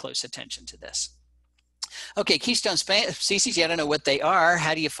pay close attention to this. Okay, keystone species, you don't know what they are.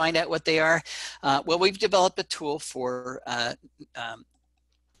 How do you find out what they are? Well, we've developed a tool for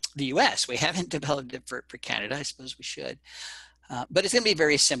the US. We haven't developed it for Canada. I suppose we should. But it's going to be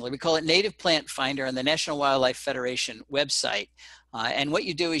very similar. We call it Native Plant Finder on the National Wildlife Federation website. And what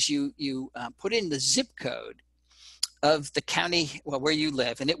you do is you put in the zip code of the county where you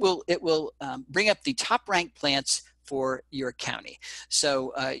live, and it will bring up the top ranked plants for your county.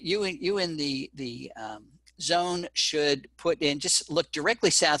 So you in the zone should put in, just look directly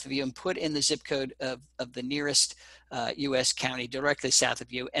south of you and put in the zip code of the nearest US county directly south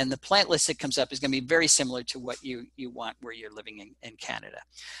of you, and the plant list that comes up is going to be very similar to what you want where you're living in Canada.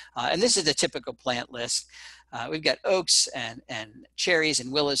 And this is the typical plant list. We've got oaks and cherries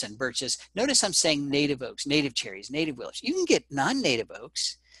and willows and birches. Notice I'm saying native oaks, native cherries, native willows. You can get non-native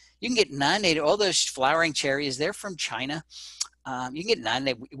oaks. You can get non-native, all those flowering cherries, they're from China. You can get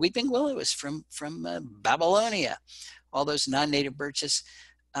non-native, weeping willow is from Babylonia. All those non-native birches.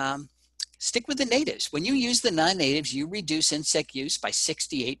 Stick with the natives. When you use the non-natives, you reduce insect use by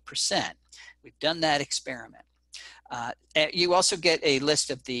 68%. We've done that experiment. You also get a list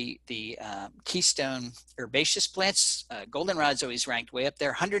of the keystone herbaceous plants. Goldenrod's always ranked way up there.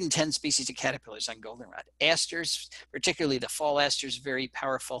 110 species of caterpillars on goldenrod. Asters, particularly the fall asters, very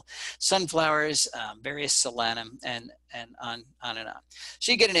powerful. Sunflowers, various solanum, and on and on.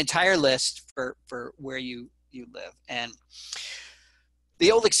 So you get an entire list for where you live. And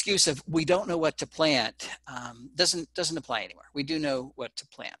the old excuse of we don't know what to plant doesn't apply anymore. We do know what to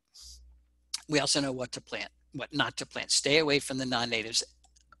plant. We also know what to plant, what not to plant. Stay away from the non-natives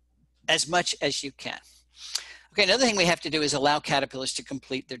as much as you can. Okay, another thing we have to do is allow caterpillars to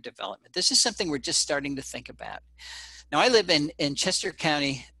complete their development. This is something we're just starting to think about. Now, I live in Chester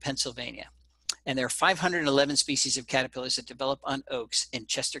County, Pennsylvania, and there are 511 species of caterpillars that develop on oaks in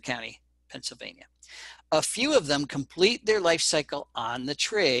Chester County, Pennsylvania. A few of them complete their life cycle on the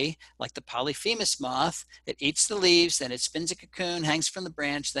tree, like the Polyphemus moth. It eats the leaves, then it spins a cocoon, hangs from the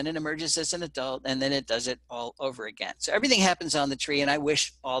branch, then it emerges as an adult, and then it does it all over again. So everything happens on the tree, and I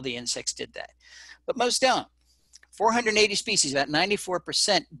wish all the insects did that. But most don't. 480 species, about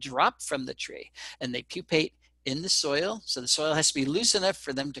 94%, drop from the tree, and they pupate in the soil. So the soil has to be loose enough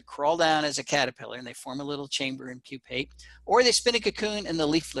for them to crawl down as a caterpillar, and they form a little chamber and pupate, or they spin a cocoon in the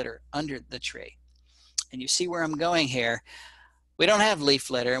leaf litter under the tree. And you see where I'm going here. We don't have leaf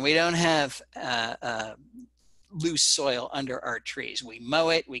litter, and we don't have loose soil under our trees. We mow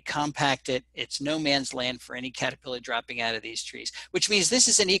it, we compact it. It's no man's land for any caterpillar dropping out of these trees, which means this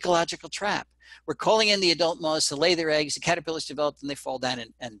is an ecological trap. We're calling in the adult moths to lay their eggs, the caterpillars develop, and they fall down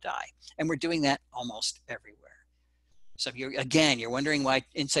and die. And we're doing that almost everywhere. So if you're wondering why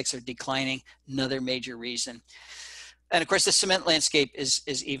insects are declining, another major reason. And of course, the cement landscape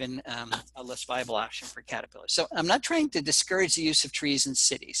is even a less viable option for caterpillars. So I'm not trying to discourage the use of trees in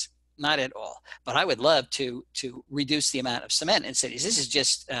cities, not at all. But I would love to reduce the amount of cement in cities. This is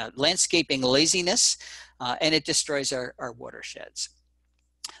just landscaping laziness, and it destroys our watersheds.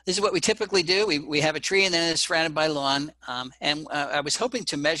 This is what we typically do. We have a tree and then it's surrounded by lawn. I was hoping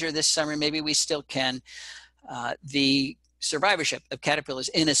to measure this summer, maybe we still can, the survivorship of caterpillars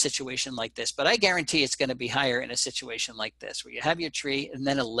in a situation like this, but I guarantee it's going to be higher in a situation like this, where you have your tree and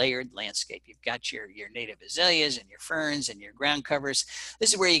then a layered landscape. You've got your native azaleas and your ferns and your ground covers.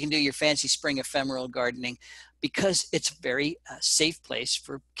 This is where you can do your fancy spring ephemeral gardening, because it's a very safe place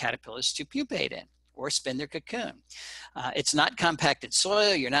for caterpillars to pupate in or spin their cocoon. It's not compacted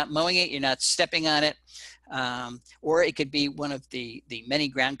soil. You're not mowing it. You're not stepping on it. Or it could be one of the many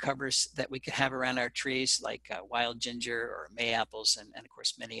ground covers that we could have around our trees, like wild ginger or May apples, and of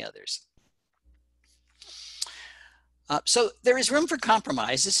course many others. So there is room for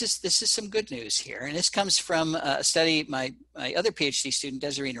compromise. This is some good news here, and this comes from a study my other PhD student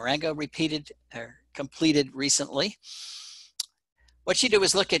Desiree Narango completed recently. What she did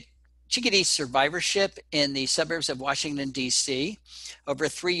was look at chickadee survivorship in the suburbs of Washington, D.C. over a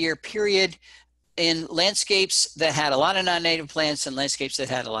 3-year period, in landscapes that had a lot of non-native plants and landscapes that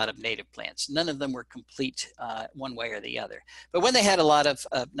had a lot of native plants. None of them were complete one way or the other. But when they had a lot of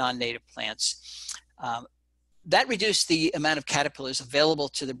non-native plants, that reduced the amount of caterpillars available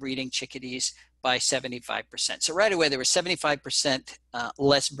to the breeding chickadees by 75%. So right away, there was 75%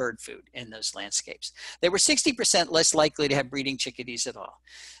 less bird food in those landscapes. They were 60% less likely to have breeding chickadees at all.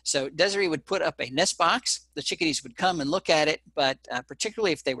 So Desiree would put up a nest box. The chickadees would come and look at it, but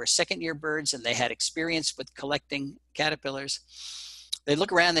particularly if they were second-year birds and they had experience with collecting caterpillars, they'd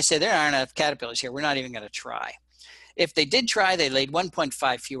look around and they say, there aren't enough caterpillars here. We're not even going to try. If they did try, they laid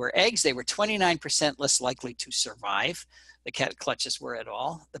 1.5 fewer eggs. They were 29% less likely to survive. The cat clutches were at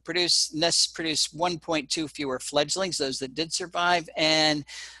all. The nests produced 1.2 fewer fledglings, those that did survive, and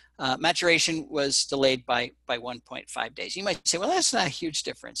maturation was delayed by 1.5 days. You might say, well, that's not a huge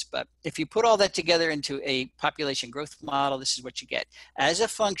difference, but if you put all that together into a population growth model, this is what you get. As a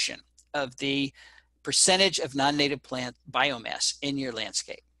function of the percentage of non-native plant biomass in your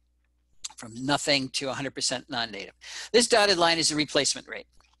landscape, from nothing to 100% non-native. This dotted line is the replacement rate.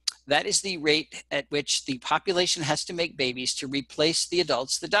 That is the rate at which the population has to make babies to replace the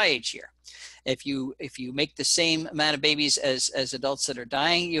adults that die each year. If you make the same amount of babies as adults that are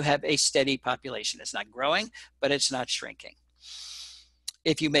dying, you have a steady population. It's not growing, but it's not shrinking.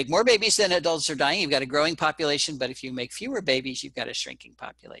 If you make more babies than adults are dying, you've got a growing population, but if you make fewer babies, you've got a shrinking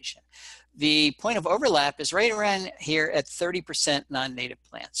population. The point of overlap is right around here at 30% non-native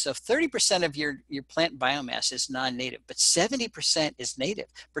plants. So if 30% of your plant biomass is non-native, but 70% is native,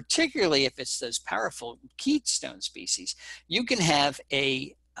 particularly if it's those powerful keystone species, you can have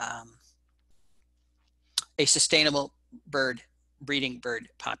a sustainable breeding bird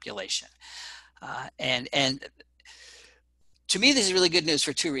population. And to me, this is really good news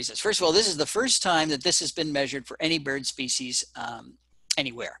for 2 reasons. First of all, this is the first time that this has been measured for any bird species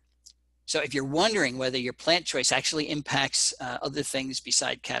anywhere. So if you're wondering whether your plant choice actually impacts other things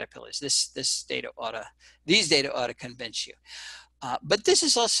beside caterpillars, these data ought to convince you. But this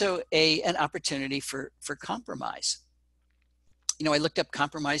is also an opportunity for compromise. You know, I looked up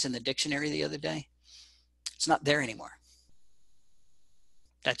compromise in the dictionary the other day. It's not there anymore.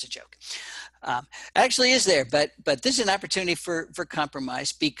 That's a joke. Actually is there, but this is an opportunity for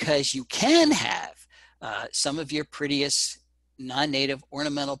compromise, because you can have some of your prettiest non-native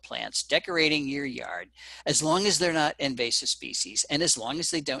ornamental plants decorating your yard, as long as they're not invasive species and as long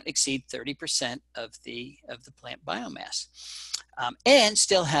as they don't exceed 30% of the plant biomass, and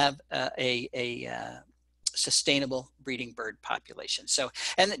still have a sustainable breeding bird population. So,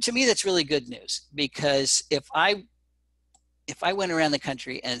 and to me, that's really good news, because if I went around the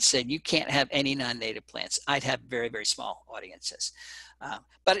country and said, you can't have any non-native plants, I'd have very, very small audiences.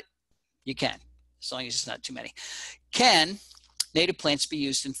 But you can, as long as it's not too many. Can native plants be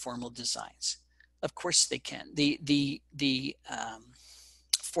used in formal designs? Of course they can. The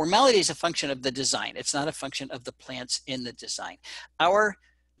formality is a function of the design. It's not a function of the plants in the design. Our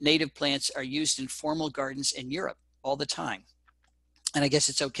native plants are used in formal gardens in Europe all the time. And I guess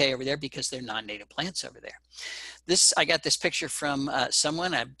it's okay over there because they're non-native plants over there. I got this picture from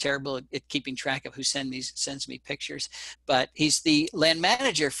someone. I'm terrible at keeping track of who sends me pictures, but he's the land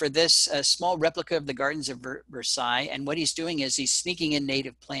manager for this small replica of the Gardens of Versailles. And what he's doing is he's sneaking in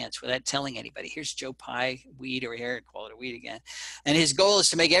native plants without telling anybody. Here's Joe Pye weed over here, call it a weed again. And his goal is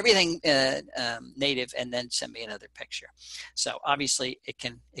to make everything native and then send me another picture. So obviously it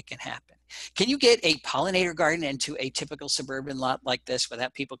can happen. Can you get a pollinator garden into a typical suburban lot like this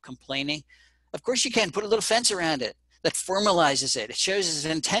without people complaining? Of course you can. Put a little fence around it that formalizes it. It shows it's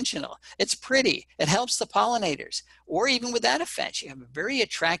intentional. It's pretty. It helps the pollinators. Or even without a fence, you have a very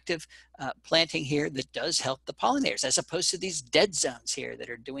attractive planting here that does help the pollinators, as opposed to these dead zones here that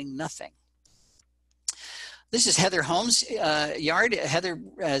are doing nothing. This is Heather Holmes' yard. Heather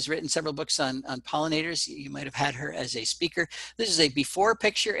has written several books on pollinators. You might have had her as a speaker. This is a before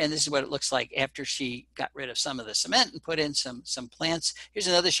picture, and this is what it looks like after she got rid of some of the cement and put in some plants. Here's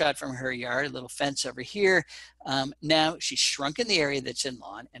another shot from her yard, a little fence over here. Now she's shrunken the area that's in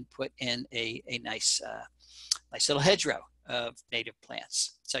lawn and put in a nice little hedgerow of native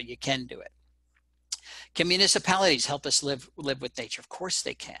plants. So you can do it. Can municipalities help us live with nature? Of course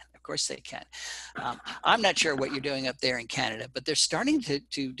they can. Of course they can. I'm not sure what you're doing up there in Canada, but they're starting to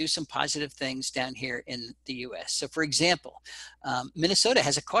do some positive things down here in the US. So for example, Minnesota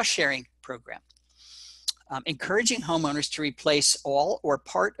has a cost sharing program. Encouraging homeowners to replace all or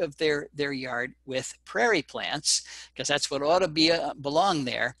part of their yard with prairie plants, because that's what ought to belong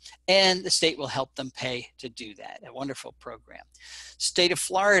there, and the state will help them pay to do that. A wonderful program. State of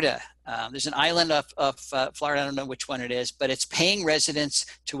Florida, there's an island of Florida, I don't know which one it is, but it's paying residents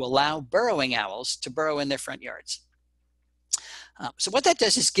to allow burrowing owls to burrow in their front yards. So what that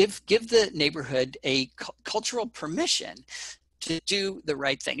does is give the neighborhood a cultural permission to do the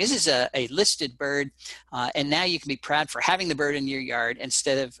right thing. This is a listed bird, and now you can be proud for having the bird in your yard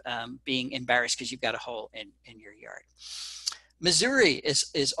instead of being embarrassed because you've got a hole in your yard. Missouri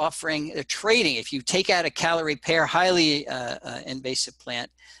is offering trading. If you take out a calorie pear, highly invasive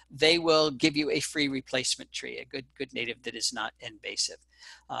plant, they will give you a free replacement tree, a good native that is not invasive.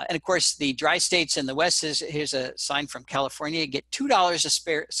 And of course, the dry states in the West, here's a sign from California, you get $2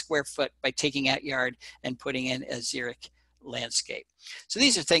 a square foot by taking out yard and putting in a xeric landscape. So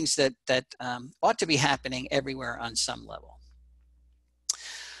these are things that ought to be happening everywhere on some level.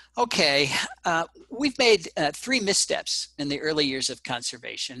 Okay, we've made 3 missteps in the early years of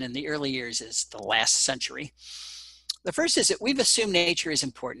conservation, and the early years is the last century. The first is that we've assumed nature is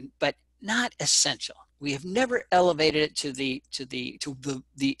important, but not essential. We have never elevated it to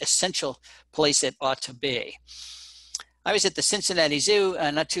the essential place it ought to be. I was at the Cincinnati Zoo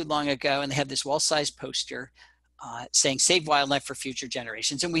not too long ago, and they have this wall-sized poster saying save wildlife for future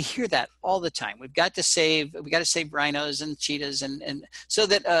generations, and we hear that all the time. We got to save rhinos and cheetahs, and so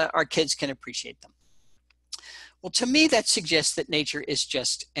that our kids can appreciate them. Well, to me, that suggests that nature is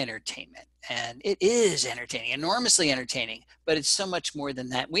just entertainment, and it is entertaining, enormously entertaining, but it's so much more than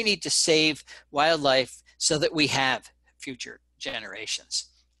that. We need to save wildlife so that we have future generations.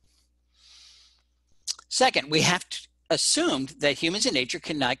 Second, we have assumed that humans and nature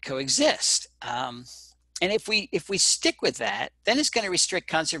cannot coexist. And if we stick with that, then it's going to restrict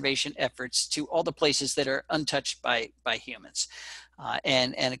conservation efforts to all the places that are untouched by humans.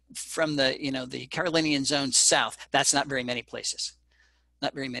 And from the Carolinian zone south, that's not very many places.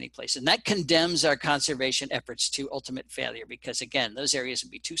 Not very many places. And that condemns our conservation efforts to ultimate failure because, again, those areas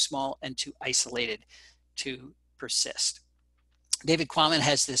would be too small and too isolated to persist. David Quammen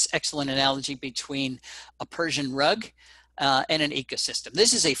has this excellent analogy between a Persian rug and an ecosystem.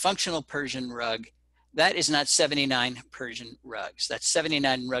 This is a functional Persian rug. That is not 79 Persian rugs. That's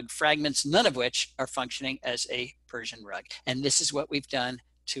 79 rug fragments, none of which are functioning as a Persian rug. And this is what we've done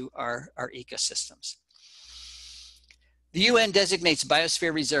to our ecosystems. The UN designates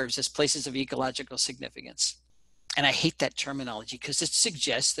biosphere reserves as places of ecological significance. And I hate that terminology because it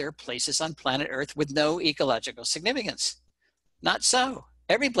suggests there are places on planet Earth with no ecological significance. Not so.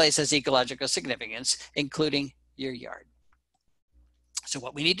 Every place has ecological significance, including your yard. So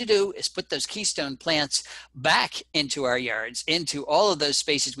what we need to do is put those keystone plants back into our yards, into all of those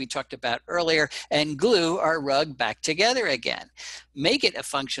spaces we talked about earlier, and glue our rug back together again. Make it a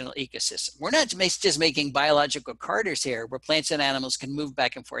functional ecosystem. We're not just making biological corridors here where plants and animals can move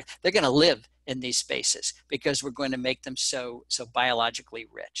back and forth. They're going to live in these spaces because we're going to make them so biologically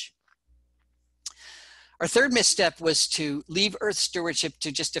rich. Our third misstep was to leave Earth stewardship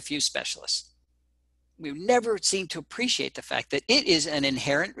to just a few specialists. We never seem to appreciate the fact that it is an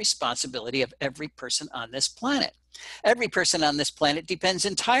inherent responsibility of every person on this planet. Every person on this planet depends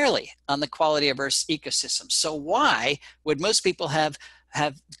entirely on the quality of Earth's ecosystem. So why would most people have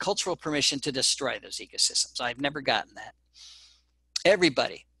cultural permission to destroy those ecosystems? I've never gotten that.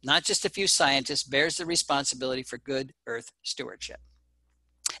 Everybody, not just a few scientists, bears the responsibility for good Earth stewardship.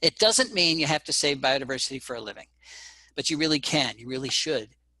 It doesn't mean you have to save biodiversity for a living, but you really can. You really should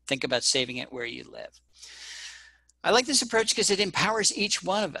think about saving it where you live. I like this approach because it empowers each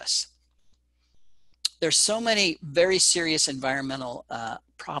one of us. there's so many very serious environmental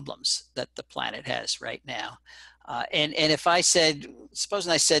problems that the planet has right now. And if I said,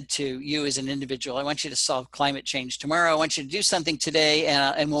 supposing I said to you as an individual, I want you to solve climate change tomorrow, I want you to do something today,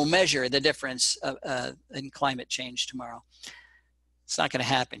 and we'll measure the difference in climate change tomorrow. It's not going to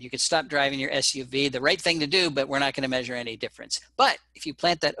happen. You could stop driving your SUV, the right thing to do, but we're not going to measure any difference. But if you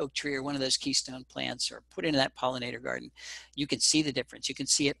plant that oak tree or one of those keystone plants or put it in that pollinator garden, you can see the difference. You can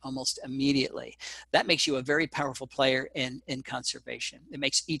see it almost immediately. That makes you a very powerful player in conservation. It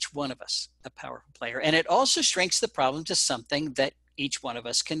makes each one of us a powerful player. And it also shrinks the problem to something that each one of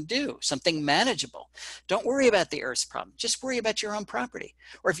us can do, something manageable. Don't worry about the Earth's problem. Just worry about your own property.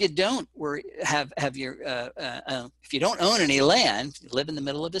 Or if you don't worry, if you don't own any land, you live in the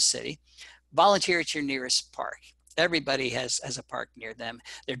middle of the city, volunteer at your nearest park. Everybody has a park near them.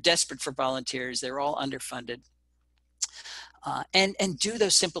 They're desperate for volunteers. They're all underfunded. And do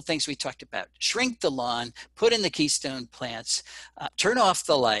those simple things we talked about. Shrink the lawn, put in the keystone plants, turn off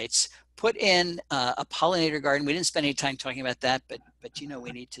the lights, put in a pollinator garden. We didn't spend any time talking about that, but you know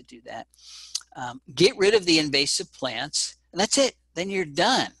we need to do that. Get rid of the invasive plants, and that's it. Then you're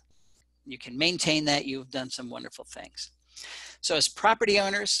done. You can maintain that. You've done some wonderful things. So as property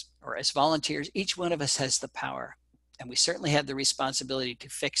owners or as volunteers, each one of us has the power, and we certainly have the responsibility to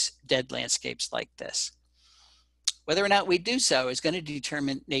fix dead landscapes like this. Whether or not we do so is going to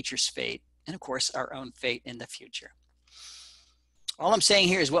determine nature's fate, and of course our own fate in the future. All I'm saying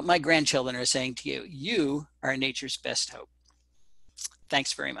here is what my grandchildren are saying to you. You are nature's best hope.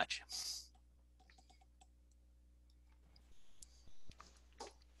 Thanks very much.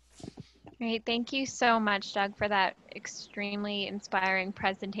 Great. Thank you so much, Doug, for that extremely inspiring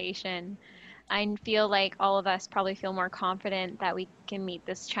presentation. I feel like all of us probably feel more confident that we can meet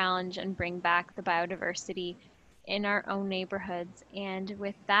this challenge and bring back the biodiversity in our own neighborhoods. And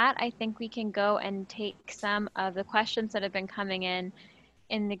with that, I think we can go and take some of the questions that have been coming in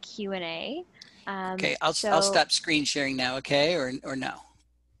the Q&A. Okay, I'll stop screen sharing now, okay, or no?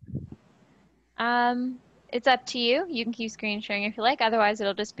 It's up to you. You can keep screen sharing if you like. Otherwise,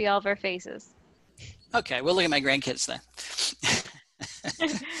 it'll just be all of our faces. Okay, we'll look at my grandkids then.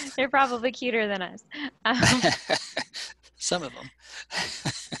 They're probably cuter than us. Some of them.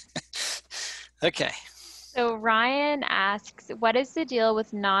 Okay. So Ryan asks, what is the deal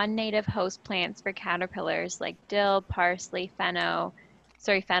with non-native host plants for caterpillars like dill, parsley, fennel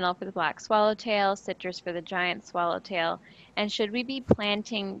for the black swallowtail, citrus for the giant swallowtail, and should we be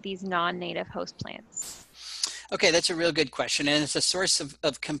planting these non-native host plants? Okay, that's a real good question, and it's a source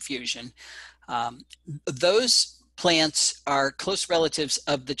of confusion. Those plants are close relatives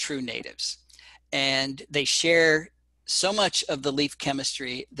of the true natives, and they share so much of the leaf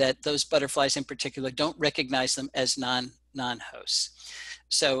chemistry that those butterflies in particular don't recognize them as non-hosts.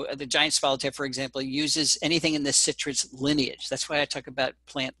 So the giant swallowtail, for example, uses anything in the citrus lineage. That's why I talk about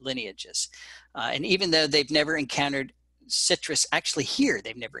plant lineages. And even though they've never encountered citrus, actually here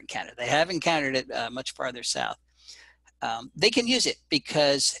they've never encountered, they have encountered it much farther south. They can use it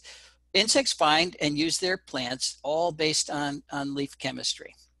because insects find and use their plants all based on leaf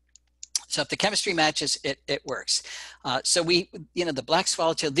chemistry. So if the chemistry matches, it works. So the black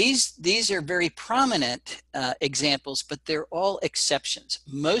swallowtail, these are very prominent examples, but they're all exceptions.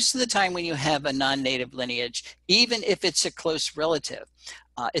 Most of the time when you have a non-native lineage, even if it's a close relative,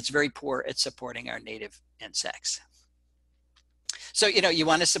 it's very poor at supporting our native insects. So, you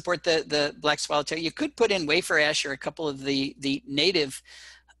want to support the black swallowtail, you could put in wafer ash or a couple of the native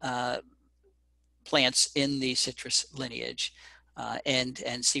plants in the citrus lineage.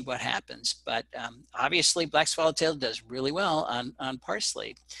 And see what happens. But obviously black swallowtail does really well on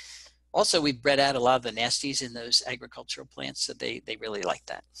parsley. Also, we've bred out a lot of the nasties in those agricultural plants, so they really like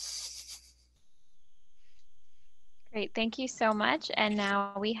that. Great, thank you so much. And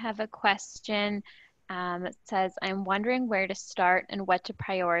now we have a question that says, I'm wondering where to start and what to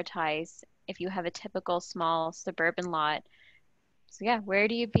prioritize if you have a typical small suburban lot. So yeah, where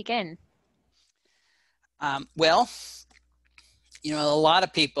do you begin? Well, a lot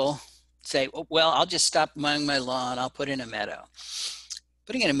of people say, well, I'll just stop mowing my lawn, I'll put in a meadow.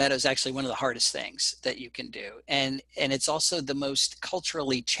 Putting in a meadow is actually one of the hardest things that you can do. And it's also the most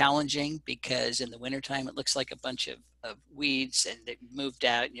culturally challenging because in the wintertime, it looks like a bunch of weeds and they moved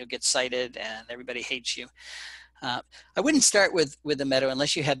out and you'll get cited and everybody hates you. I wouldn't start with a meadow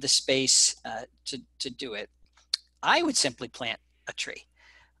unless you have the space to do it. I would simply plant a tree.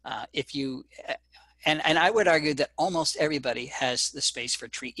 And I would argue that almost everybody has the space for a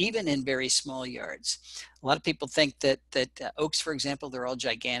tree, even in very small yards. A lot of people think that oaks, for example, they're all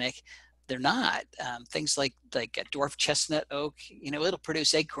gigantic. they're not. Things like a dwarf chestnut oak, it'll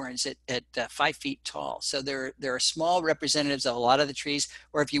produce acorns at 5 feet tall. So there are small representatives of a lot of the trees.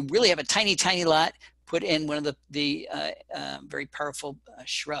 Or if you really have a tiny, tiny lot, put in one of the very powerful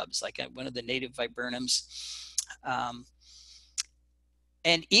shrubs, like one of the native viburnums.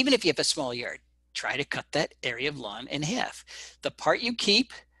 And even if you have a small yard, try to cut that area of lawn in half. The part you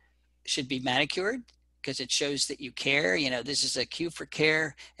keep should be manicured, because it shows that you care. This is a cue for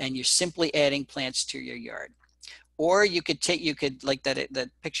care, and you're simply adding plants to your yard. Or you could like that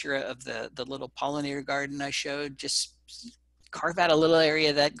picture of the little pollinator garden I showed, just carve out a little area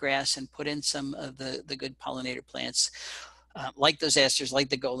of that grass and put in some of the good pollinator plants, like those asters, like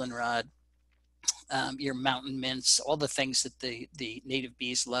the goldenrod, your mountain mints, all the things that the native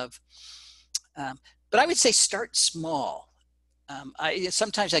bees love. But I would say start small.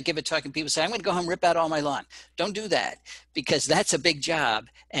 Sometimes I give a talk and people say, I'm going to go home and rip out all my lawn. Don't do that, because that's a big job.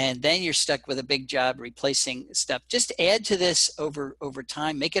 And then you're stuck with a big job replacing stuff. Just add to this over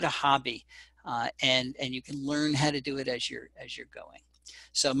time, make it a hobby. And you can learn how to do it as you're going.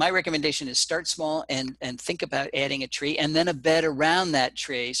 So my recommendation is start small and think about adding a tree and then a bed around that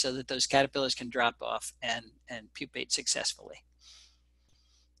tree so that those caterpillars can drop off and pupate successfully.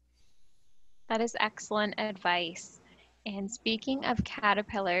 That is excellent advice. And speaking of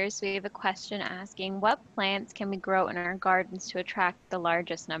caterpillars, we have a question asking, what plants can we grow in our gardens to attract the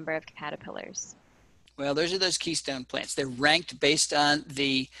largest number of caterpillars? Well, those are those keystone plants. They're ranked based on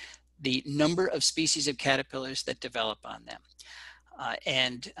the number of species of caterpillars that develop on them.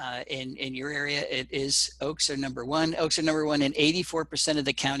 In your area, it is oaks are number one. Oaks are number one in 84% of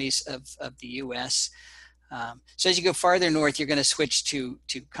the counties of the U.S. So as you go farther north, you're going to switch to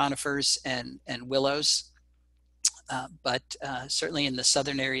conifers and willows. But certainly in the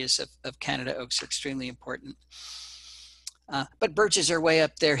southern areas of Canada, oaks are extremely important. But birches are way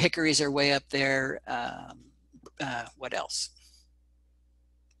up there. Hickories are way up there. What else?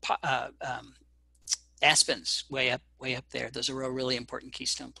 Aspens way up there. Those are all really important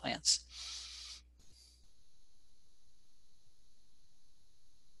keystone plants.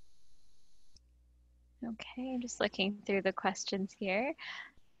 Okay, just looking through the questions here.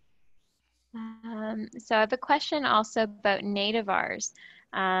 So I have a question also about nativars,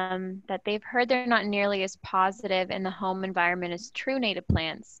 that they've heard they're not nearly as positive in the home environment as true native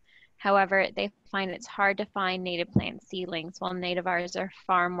plants. However, they find it's hard to find native plant seedlings, while nativars are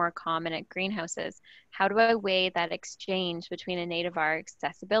far more common at greenhouses. How do I weigh that exchange between a nativar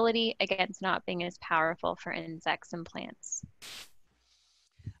accessibility against not being as powerful for insects and plants?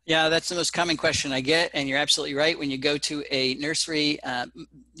 Yeah, that's the most common question I get, and you're absolutely right. When you go to a nursery,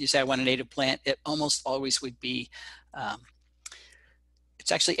 you say, I want a native plant, it almost always would be,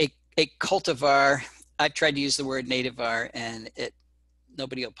 it's actually a cultivar. I've tried to use the word nativar, and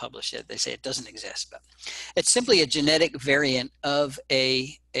nobody will publish it. They say it doesn't exist, but it's simply a genetic variant of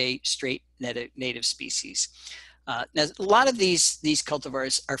a straight native species. Now, a lot of these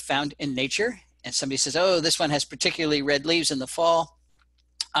cultivars are found in nature, and somebody says, oh, this one has particularly red leaves in the fall.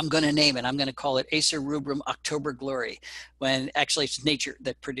 I'm going to name it. I'm going to call it Acer rubrum October Glory, when actually it's nature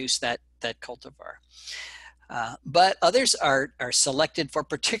that produced that cultivar. But others are selected for,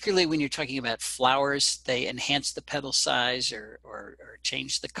 particularly when you're talking about flowers. They enhance the petal size or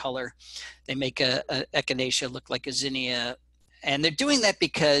change the color. They make a echinacea look like a zinnia. And they're doing that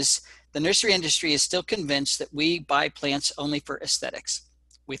because the nursery industry is still convinced that we buy plants only for aesthetics.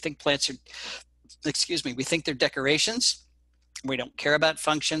 We think plants are, we think they're decorations. We don't care about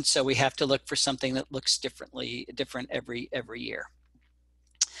function, so we have to look for something that looks different every year.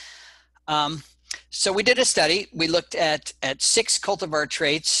 So we did a study. We looked at 6 cultivar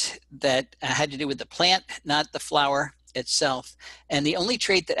traits that had to do with the plant, not the flower itself. And the only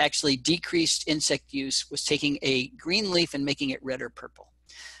trait that actually decreased insect use was taking a green leaf and making it red or purple,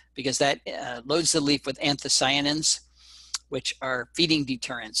 because that loads the leaf with anthocyanins, which are feeding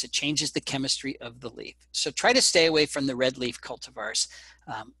deterrents. It changes the chemistry of the leaf. So try to stay away from the red leaf cultivars.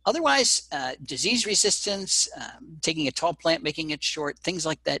 Otherwise, disease resistance, taking a tall plant, making it short, things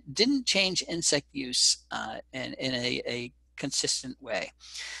like that didn't change insect use in a consistent way.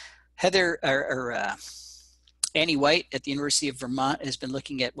 Annie White at the University of Vermont has been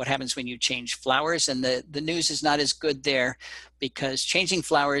looking at what happens when you change flowers, and the news is not as good there, because changing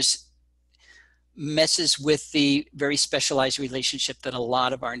flowers messes with the very specialized relationship that a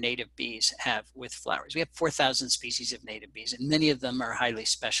lot of our native bees have with flowers. We have 4,000 species of native bees, and many of them are highly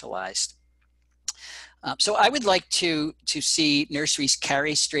specialized. So I would like to see nurseries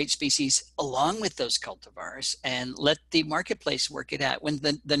carry straight species along with those cultivars and let the marketplace work it out. When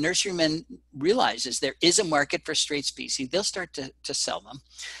the nurseryman realizes there is a market for straight species, they'll start to sell them.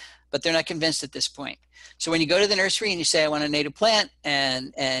 but they're not convinced at this point. So when you go to the nursery and you say, I want a native plant,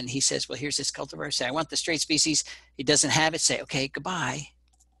 and he says, well, here's this cultivar, say, I want the straight species. He doesn't have it, say, okay, goodbye.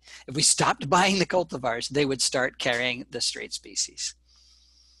 If we stopped buying the cultivars, they would start carrying the straight species.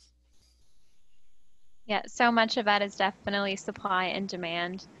 Yeah, so much of that is definitely supply and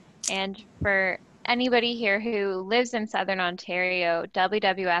demand. And for anybody here who lives in Southern Ontario,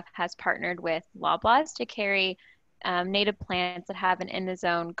 WWF has partnered with Loblaws to carry native plants that have an in the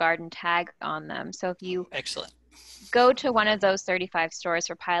zone garden tag on them. So if you Excellent. go to one of those 35 stores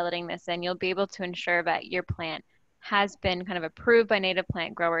for piloting this, and you'll be able to ensure that your plant has been kind of approved by native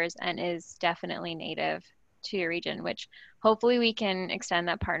plant growers and is definitely native to your region, which hopefully we can extend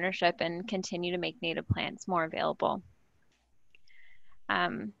that partnership and continue to make native plants more available.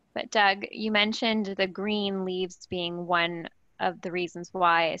 But Doug, you mentioned the green leaves being one of the reasons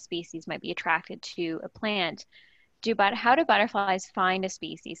why a species might be attracted to a plant. How do butterflies find a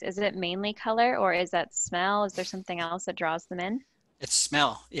species? Is it mainly color, or is that smell? Is there something else that draws them in? It's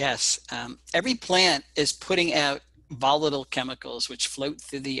smell, yes. Every plant is putting out volatile chemicals which float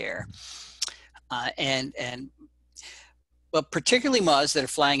through the air. Well, particularly moths that are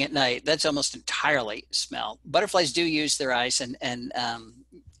flying at night, that's almost entirely smell. Butterflies do use their eyes, and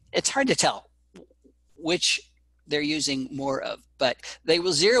it's hard to tell which they're using more of, but they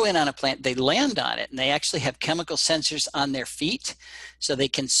will zero in on a plant, they land on it, and they actually have chemical sensors on their feet, so they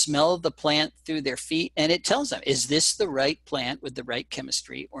can smell the plant through their feet, and it tells them, is this the right plant with the right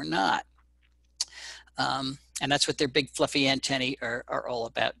chemistry or not? And that's what their big fluffy antennae are all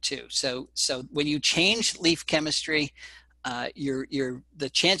about too. So when you change leaf chemistry, the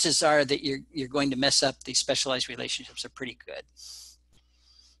chances are that you're going to mess up these specialized relationships are pretty good.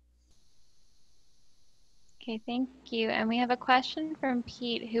 Okay, thank you. And we have a question from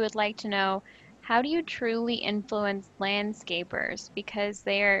Pete who would like to know, how do you truly influence landscapers, because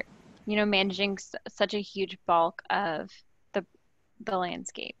they're, managing such a huge bulk of the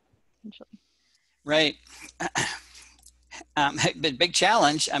landscape, essentially? Right. Big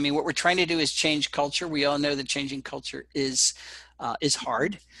challenge. I mean, what we're trying to do is change culture. We all know that changing culture is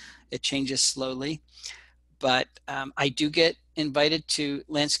hard. It changes slowly. But I do get invited to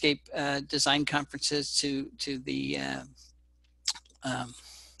landscape design conferences, to the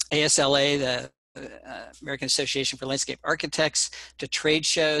ASLA, the American Association for Landscape Architects, to trade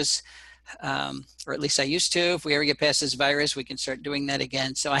shows, or at least I used to. If we ever get past this virus, we can start doing that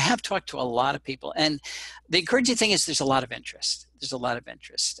again. So I have talked to a lot of people, and the encouraging thing is there's a lot of interest. There's a lot of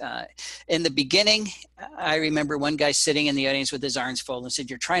interest. In the beginning, I remember one guy sitting in the audience with his arms full and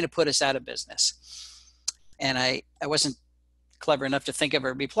said, "You're trying to put us out of business." And I wasn't clever enough to think of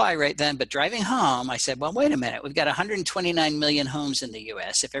a reply right then, but driving home, I said, well, wait a minute, we've got 129 million homes in the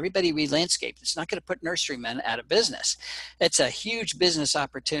US. If everybody re-landscaped, it's not going to put nurserymen out of business. It's a huge business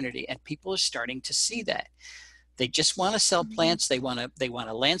opportunity, and people are starting to see that. They just want to sell plants. They want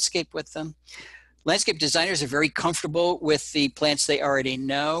to landscape with them. Landscape designers are very comfortable with the plants they already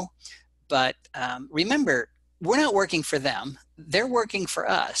know, but remember, we're not working for them. They're working for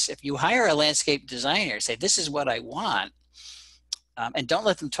us. If you hire a landscape designer, say, this is what I want, and don't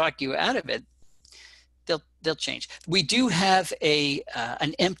let them talk you out of it, they'll change. We do have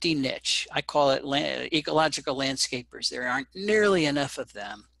an empty niche. I call it ecological landscapers. There aren't nearly enough of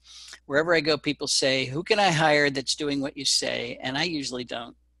them. Wherever I go, people say, who can I hire that's doing what you say? And I usually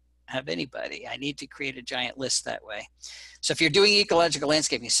don't have anybody. I need to create a giant list that way. So if you're doing ecological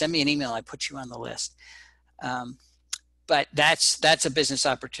landscaping, send me an email. I put you on the list. But that's a business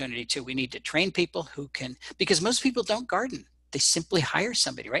opportunity too. We need to train people who can, because most people don't garden. They simply hire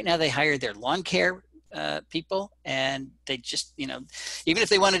somebody. Right now they hire their lawn care people, and they just, even if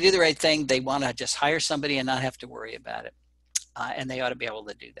they want to do the right thing, they want to just hire somebody and not have to worry about it. And they ought to be able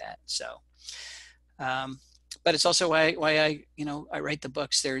to do that. So, but it's also why I write the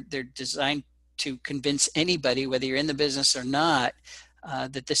books. They're designed to convince anybody, whether you're in the business or not,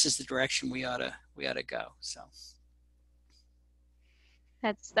 that this is the direction we ought to go. So.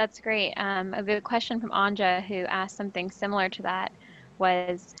 That's great. A question from Anja, who asked something similar to that,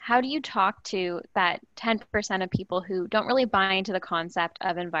 was, how do you talk to that 10% of people who don't really buy into the concept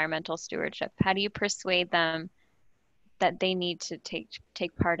of environmental stewardship? How do you persuade them that they need to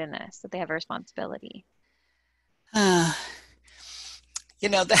take part in this, that they have a responsibility? That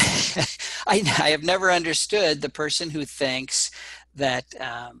I have never understood the person who thinks that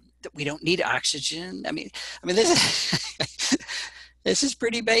that we don't need oxygen. I mean, this is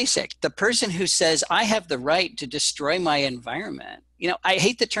pretty basic. The person who says, I have the right to destroy my environment. I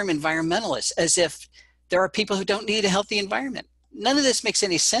hate the term environmentalist, as if there are people who don't need a healthy environment. None of this makes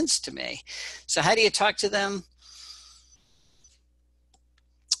any sense to me. So how do you talk to them?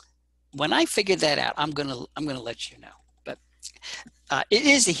 when I figured that out, I'm gonna let you know. But it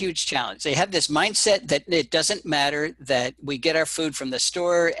is a huge challenge. They have this mindset that it doesn't matter that we get our food from the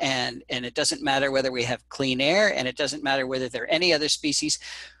store, and it doesn't matter whether we have clean air, and it doesn't matter whether there are any other species.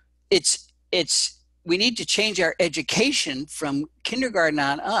 It's we need to change our education from kindergarten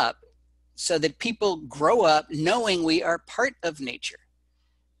on up so that people grow up knowing we are part of nature.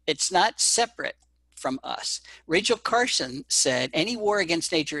 It's not separate from us. Rachel Carson said, any war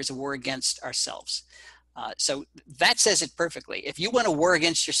against nature is a war against ourselves. So that says it perfectly. If you want to war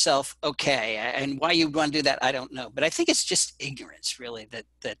against yourself, okay. And why you want to do that, I don't know. But I think it's just ignorance, really,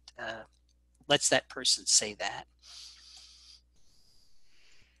 that lets that person say that.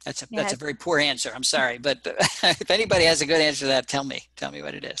 That's a very poor answer. I'm sorry, but if anybody has a good answer to that, tell me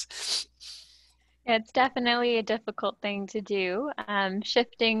what it is. It's definitely a difficult thing to do.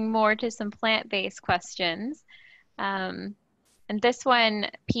 Shifting more to some plant-based questions. And this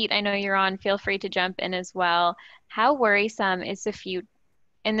one, Pete, I know you're on, feel free to jump in as well. How worrisome is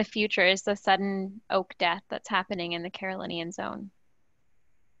in the future is the sudden oak death that's happening in the Carolinian zone?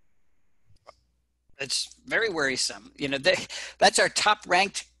 It's very worrisome. That's our top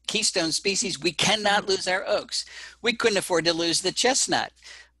ranked keystone species. We cannot lose our oaks. We couldn't afford to lose the chestnut,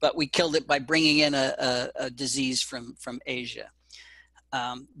 but we killed it by bringing in a disease from Asia.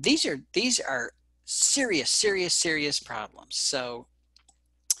 These are serious problems. So,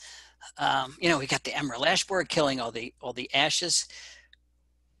 we got the emerald ash borer killing all the ashes.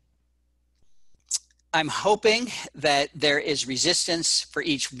 I'm hoping that there is resistance for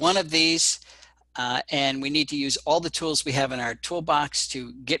each one of these. And we need to use all the tools we have in our toolbox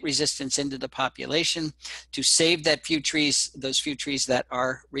to get resistance into the population, to save those few trees that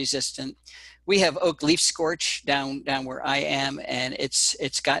are resistant. We have oak leaf scorch down where I am, and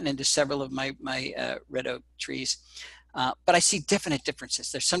it's gotten into several of my red oak trees. But I see definite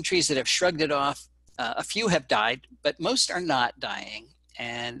differences. There's some trees that have shrugged it off. A few have died, but most are not dying.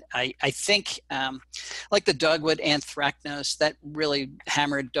 And I think, like the dogwood anthracnose, that really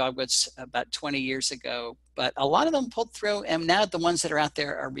hammered dogwoods about 20 years ago. But a lot of them pulled through, and now the ones that are out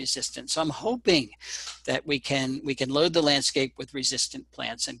there are resistant. So I'm hoping that we can load the landscape with resistant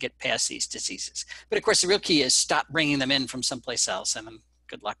plants and get past these diseases. But of course, the real key is stop bringing them in from someplace else, and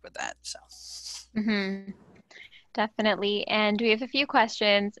good luck with that. So. Mm-hmm. Definitely. And we have a few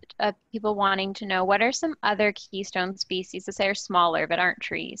questions of people wanting to know, what are some other keystone species that say are smaller but aren't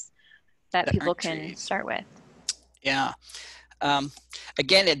trees that people can start with? Yeah.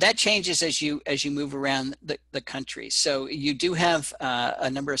 Again, that changes as you move around the country. So you do have a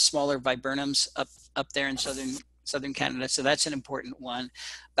number of smaller viburnums up there in southern Canada. So that's an important one.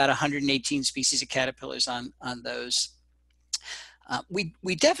 About 118 species of caterpillars on those.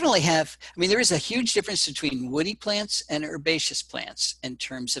 We definitely have, there is a huge difference between woody plants and herbaceous plants in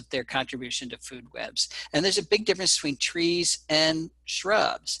terms of their contribution to food webs. And there's a big difference between trees and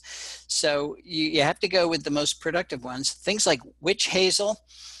shrubs. So you have to go with the most productive ones. Things like witch hazel,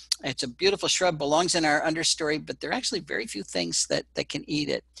 it's a beautiful shrub, belongs in our understory, but there are actually very few things that can eat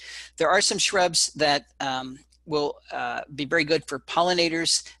it. There are some shrubs that will be very good for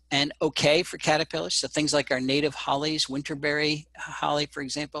pollinators and okay for caterpillars. So things like our native hollies, winterberry holly, for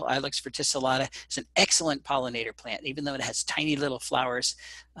example, Ilex verticillata, is an excellent pollinator plant, even though it has tiny little flowers.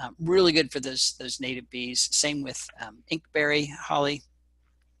 Really good for those native bees. Same with inkberry holly.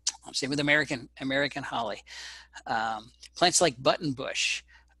 Same with American holly. Plants like buttonbush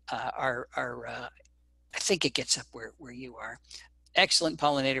are I think it gets up where you are. Excellent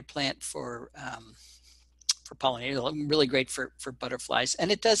pollinator plant for pollinators, really great for butterflies,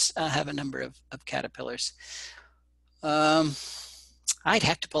 and it does have a number of caterpillars. I'd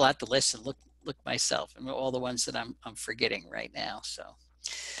have to pull out the list and look myself, and all the ones that I'm forgetting right now. So,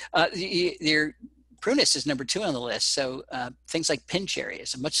 your prunus is number 2 on the list. So things like pin cherry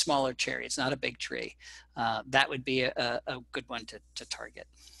is a much smaller cherry. It's not a big tree. That would be a good one to target.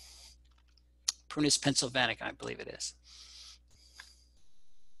 Prunus pennsylvanica, I believe it is.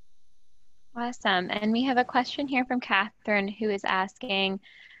 Awesome. And we have a question here from Catherine, who is asking,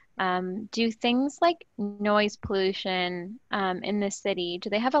 do things like noise pollution in the city, do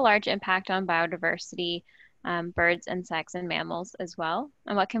they have a large impact on biodiversity, birds, insects, and mammals as well?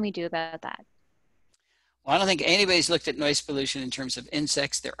 And what can we do about that? Well, I don't think anybody's looked at noise pollution in terms of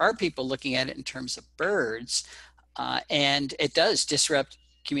insects. There are people looking at it in terms of birds, and it does disrupt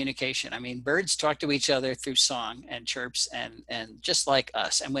communication. Birds talk to each other through song and chirps, and just like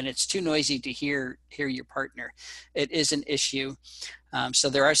us. And when it's too noisy to hear your partner, it is an issue. So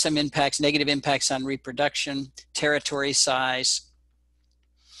there are some negative impacts on reproduction, territory size.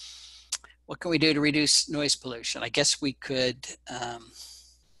 What can we do to reduce noise pollution? I guess we could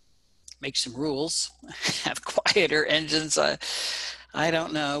make some rules, have quieter engines. I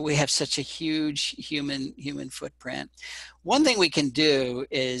don't know. We have such a huge human footprint. One thing we can do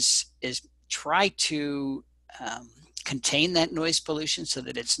is try to contain that noise pollution so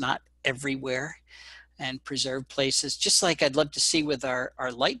that it's not everywhere, and preserve places, just like I'd love to see with our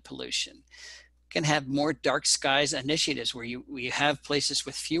light pollution. Can have more dark skies initiatives where we have places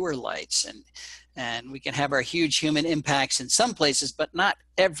with fewer lights, and we can have our huge human impacts in some places, but not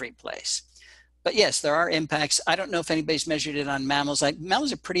every place. But yes, there are impacts. I don't know if anybody's measured it on mammals.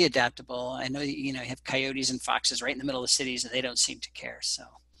 Mammals are pretty adaptable. I know, you have coyotes and foxes right in the middle of cities, and they don't seem to care. So.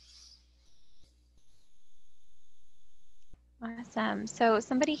 Awesome. So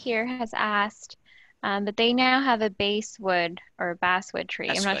somebody here has asked that they now have a basswood or basswood tree.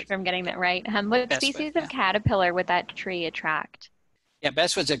 I'm not sure if I'm getting that right. What Basswood, species yeah. of caterpillar would that tree attract? Yeah,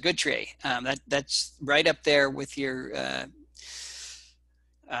 basswood's a good tree. That's right up there with your,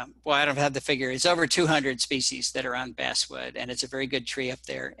 well, I don't have the figure. It's over 200 species that are on basswood, and it's a very good tree up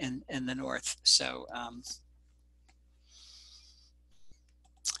there in the north. So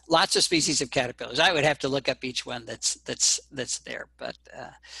lots of species of caterpillars. I would have to look up each one that's there, but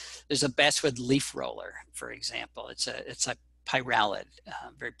there's a basswood leaf roller, for example. It's a pyralid,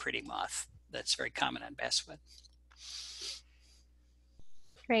 very pretty moth that's very common on basswood.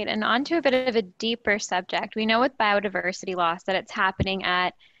 Great. And on to a bit of a deeper subject. We know with biodiversity loss that it's happening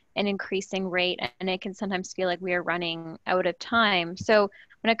at an increasing rate, and it can sometimes feel like we are running out of time. So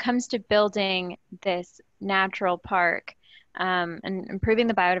when it comes to building this natural park and improving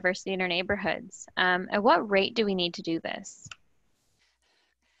the biodiversity in our neighborhoods, at what rate do we need to do this?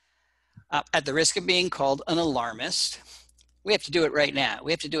 At the risk of being called an alarmist, we have to do it right now.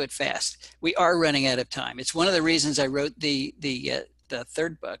 We have to do it fast. We are running out of time. It's one of the reasons I wrote the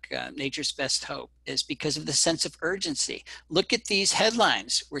third book, Nature's Best Hope, is because of the sense of urgency. Look at these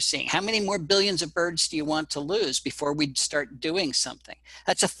headlines we're seeing. How many more billions of birds do you want to lose before we start doing something?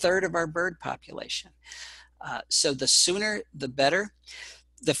 That's a third of our bird population. So the sooner, the better.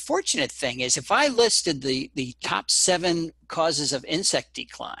 The fortunate thing is, if I listed the top 7 causes of insect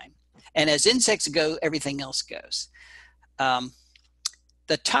decline, and as insects go, everything else goes,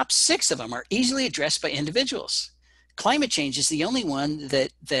 the top 6 of them are easily addressed by individuals. Climate change is the only one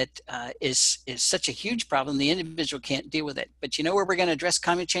that is such a huge problem, the individual can't deal with it. But you know where we're going to address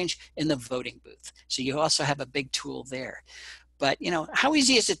climate change? In the voting booth. So you also have a big tool there. But how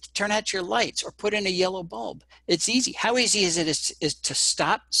easy is it to turn out your lights or put in a yellow bulb? It's easy. How easy is it is to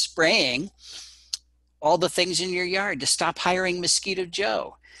stop spraying all the things in your yard, to stop hiring Mosquito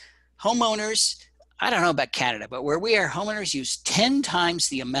Joe? Homeowners, I don't know about Canada, but where we are, homeowners use 10 times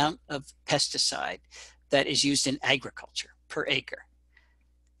the amount of pesticide that is used in agriculture per acre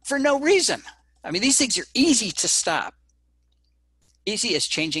for no reason. I mean, these things are easy to stop. Easy as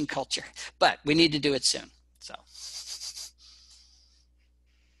changing culture, but we need to do it soon. So.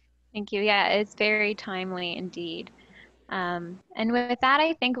 Thank you. Yeah, it's very timely indeed. And with that,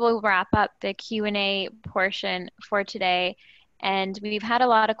 I think we'll wrap up the Q&A portion for today. And we've had a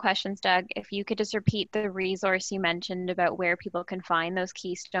lot of questions, Doug. If you could just repeat the resource you mentioned about where people can find those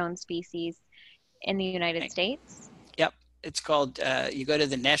keystone species in the United States. Yep, it's called, you go to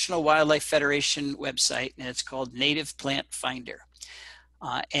the National Wildlife Federation website, and it's called Native Plant Finder.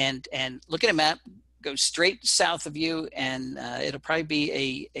 And look at a map, go straight south of you, and it'll probably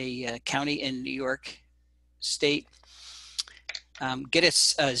be a county in New York State. Get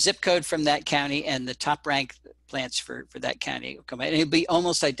a zip code from that county, and the top ranked plants for that county will come out. And it'll be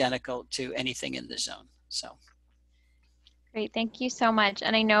almost identical to anything in the zone. So. Great, thank you so much.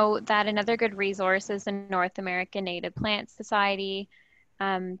 And I know that another good resource is the North American Native Plant Society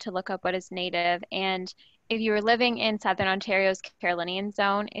to look up what is native. And if you are living in Southern Ontario's Carolinian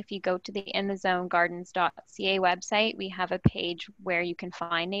zone, if you go to the inthezonegardens.ca website, we have a page where you can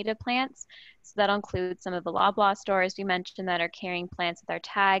find native plants. So that'll include some of the Loblaw stores we mentioned that are carrying plants with our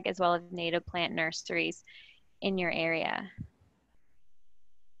tag, as well as native plant nurseries in your area.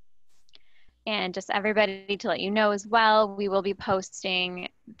 And just everybody to let you know as well, we will be posting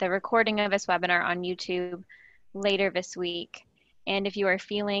the recording of this webinar on YouTube later this week. And if you are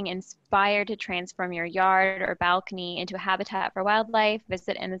feeling inspired to transform your yard or balcony into a habitat for wildlife,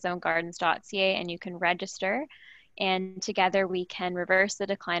 visit inthezonegardens.ca and you can register. And together we can reverse the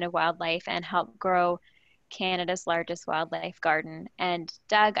decline of wildlife and help grow Canada's largest wildlife garden. And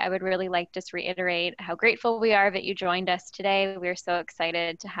Doug, I would really like to just reiterate how grateful we are that you joined us today. We're so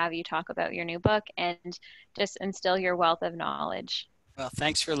excited to have you talk about your new book and just instill your wealth of knowledge. Well,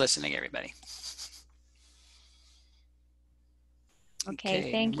 thanks for listening, everybody.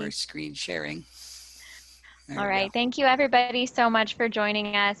 Okay, thank you. Screen sharing. There All we right. go. Thank you, everybody, so much for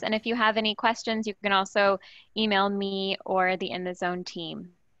joining us. And if you have any questions, you can also email me or the In the Zone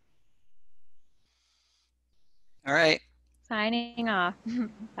team. All right. Signing off.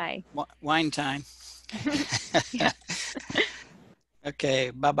 Bye. Wine time. Yeah.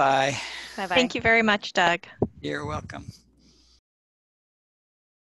 Okay. Bye-bye. Bye-bye. Thank you very much, Doug. You're welcome.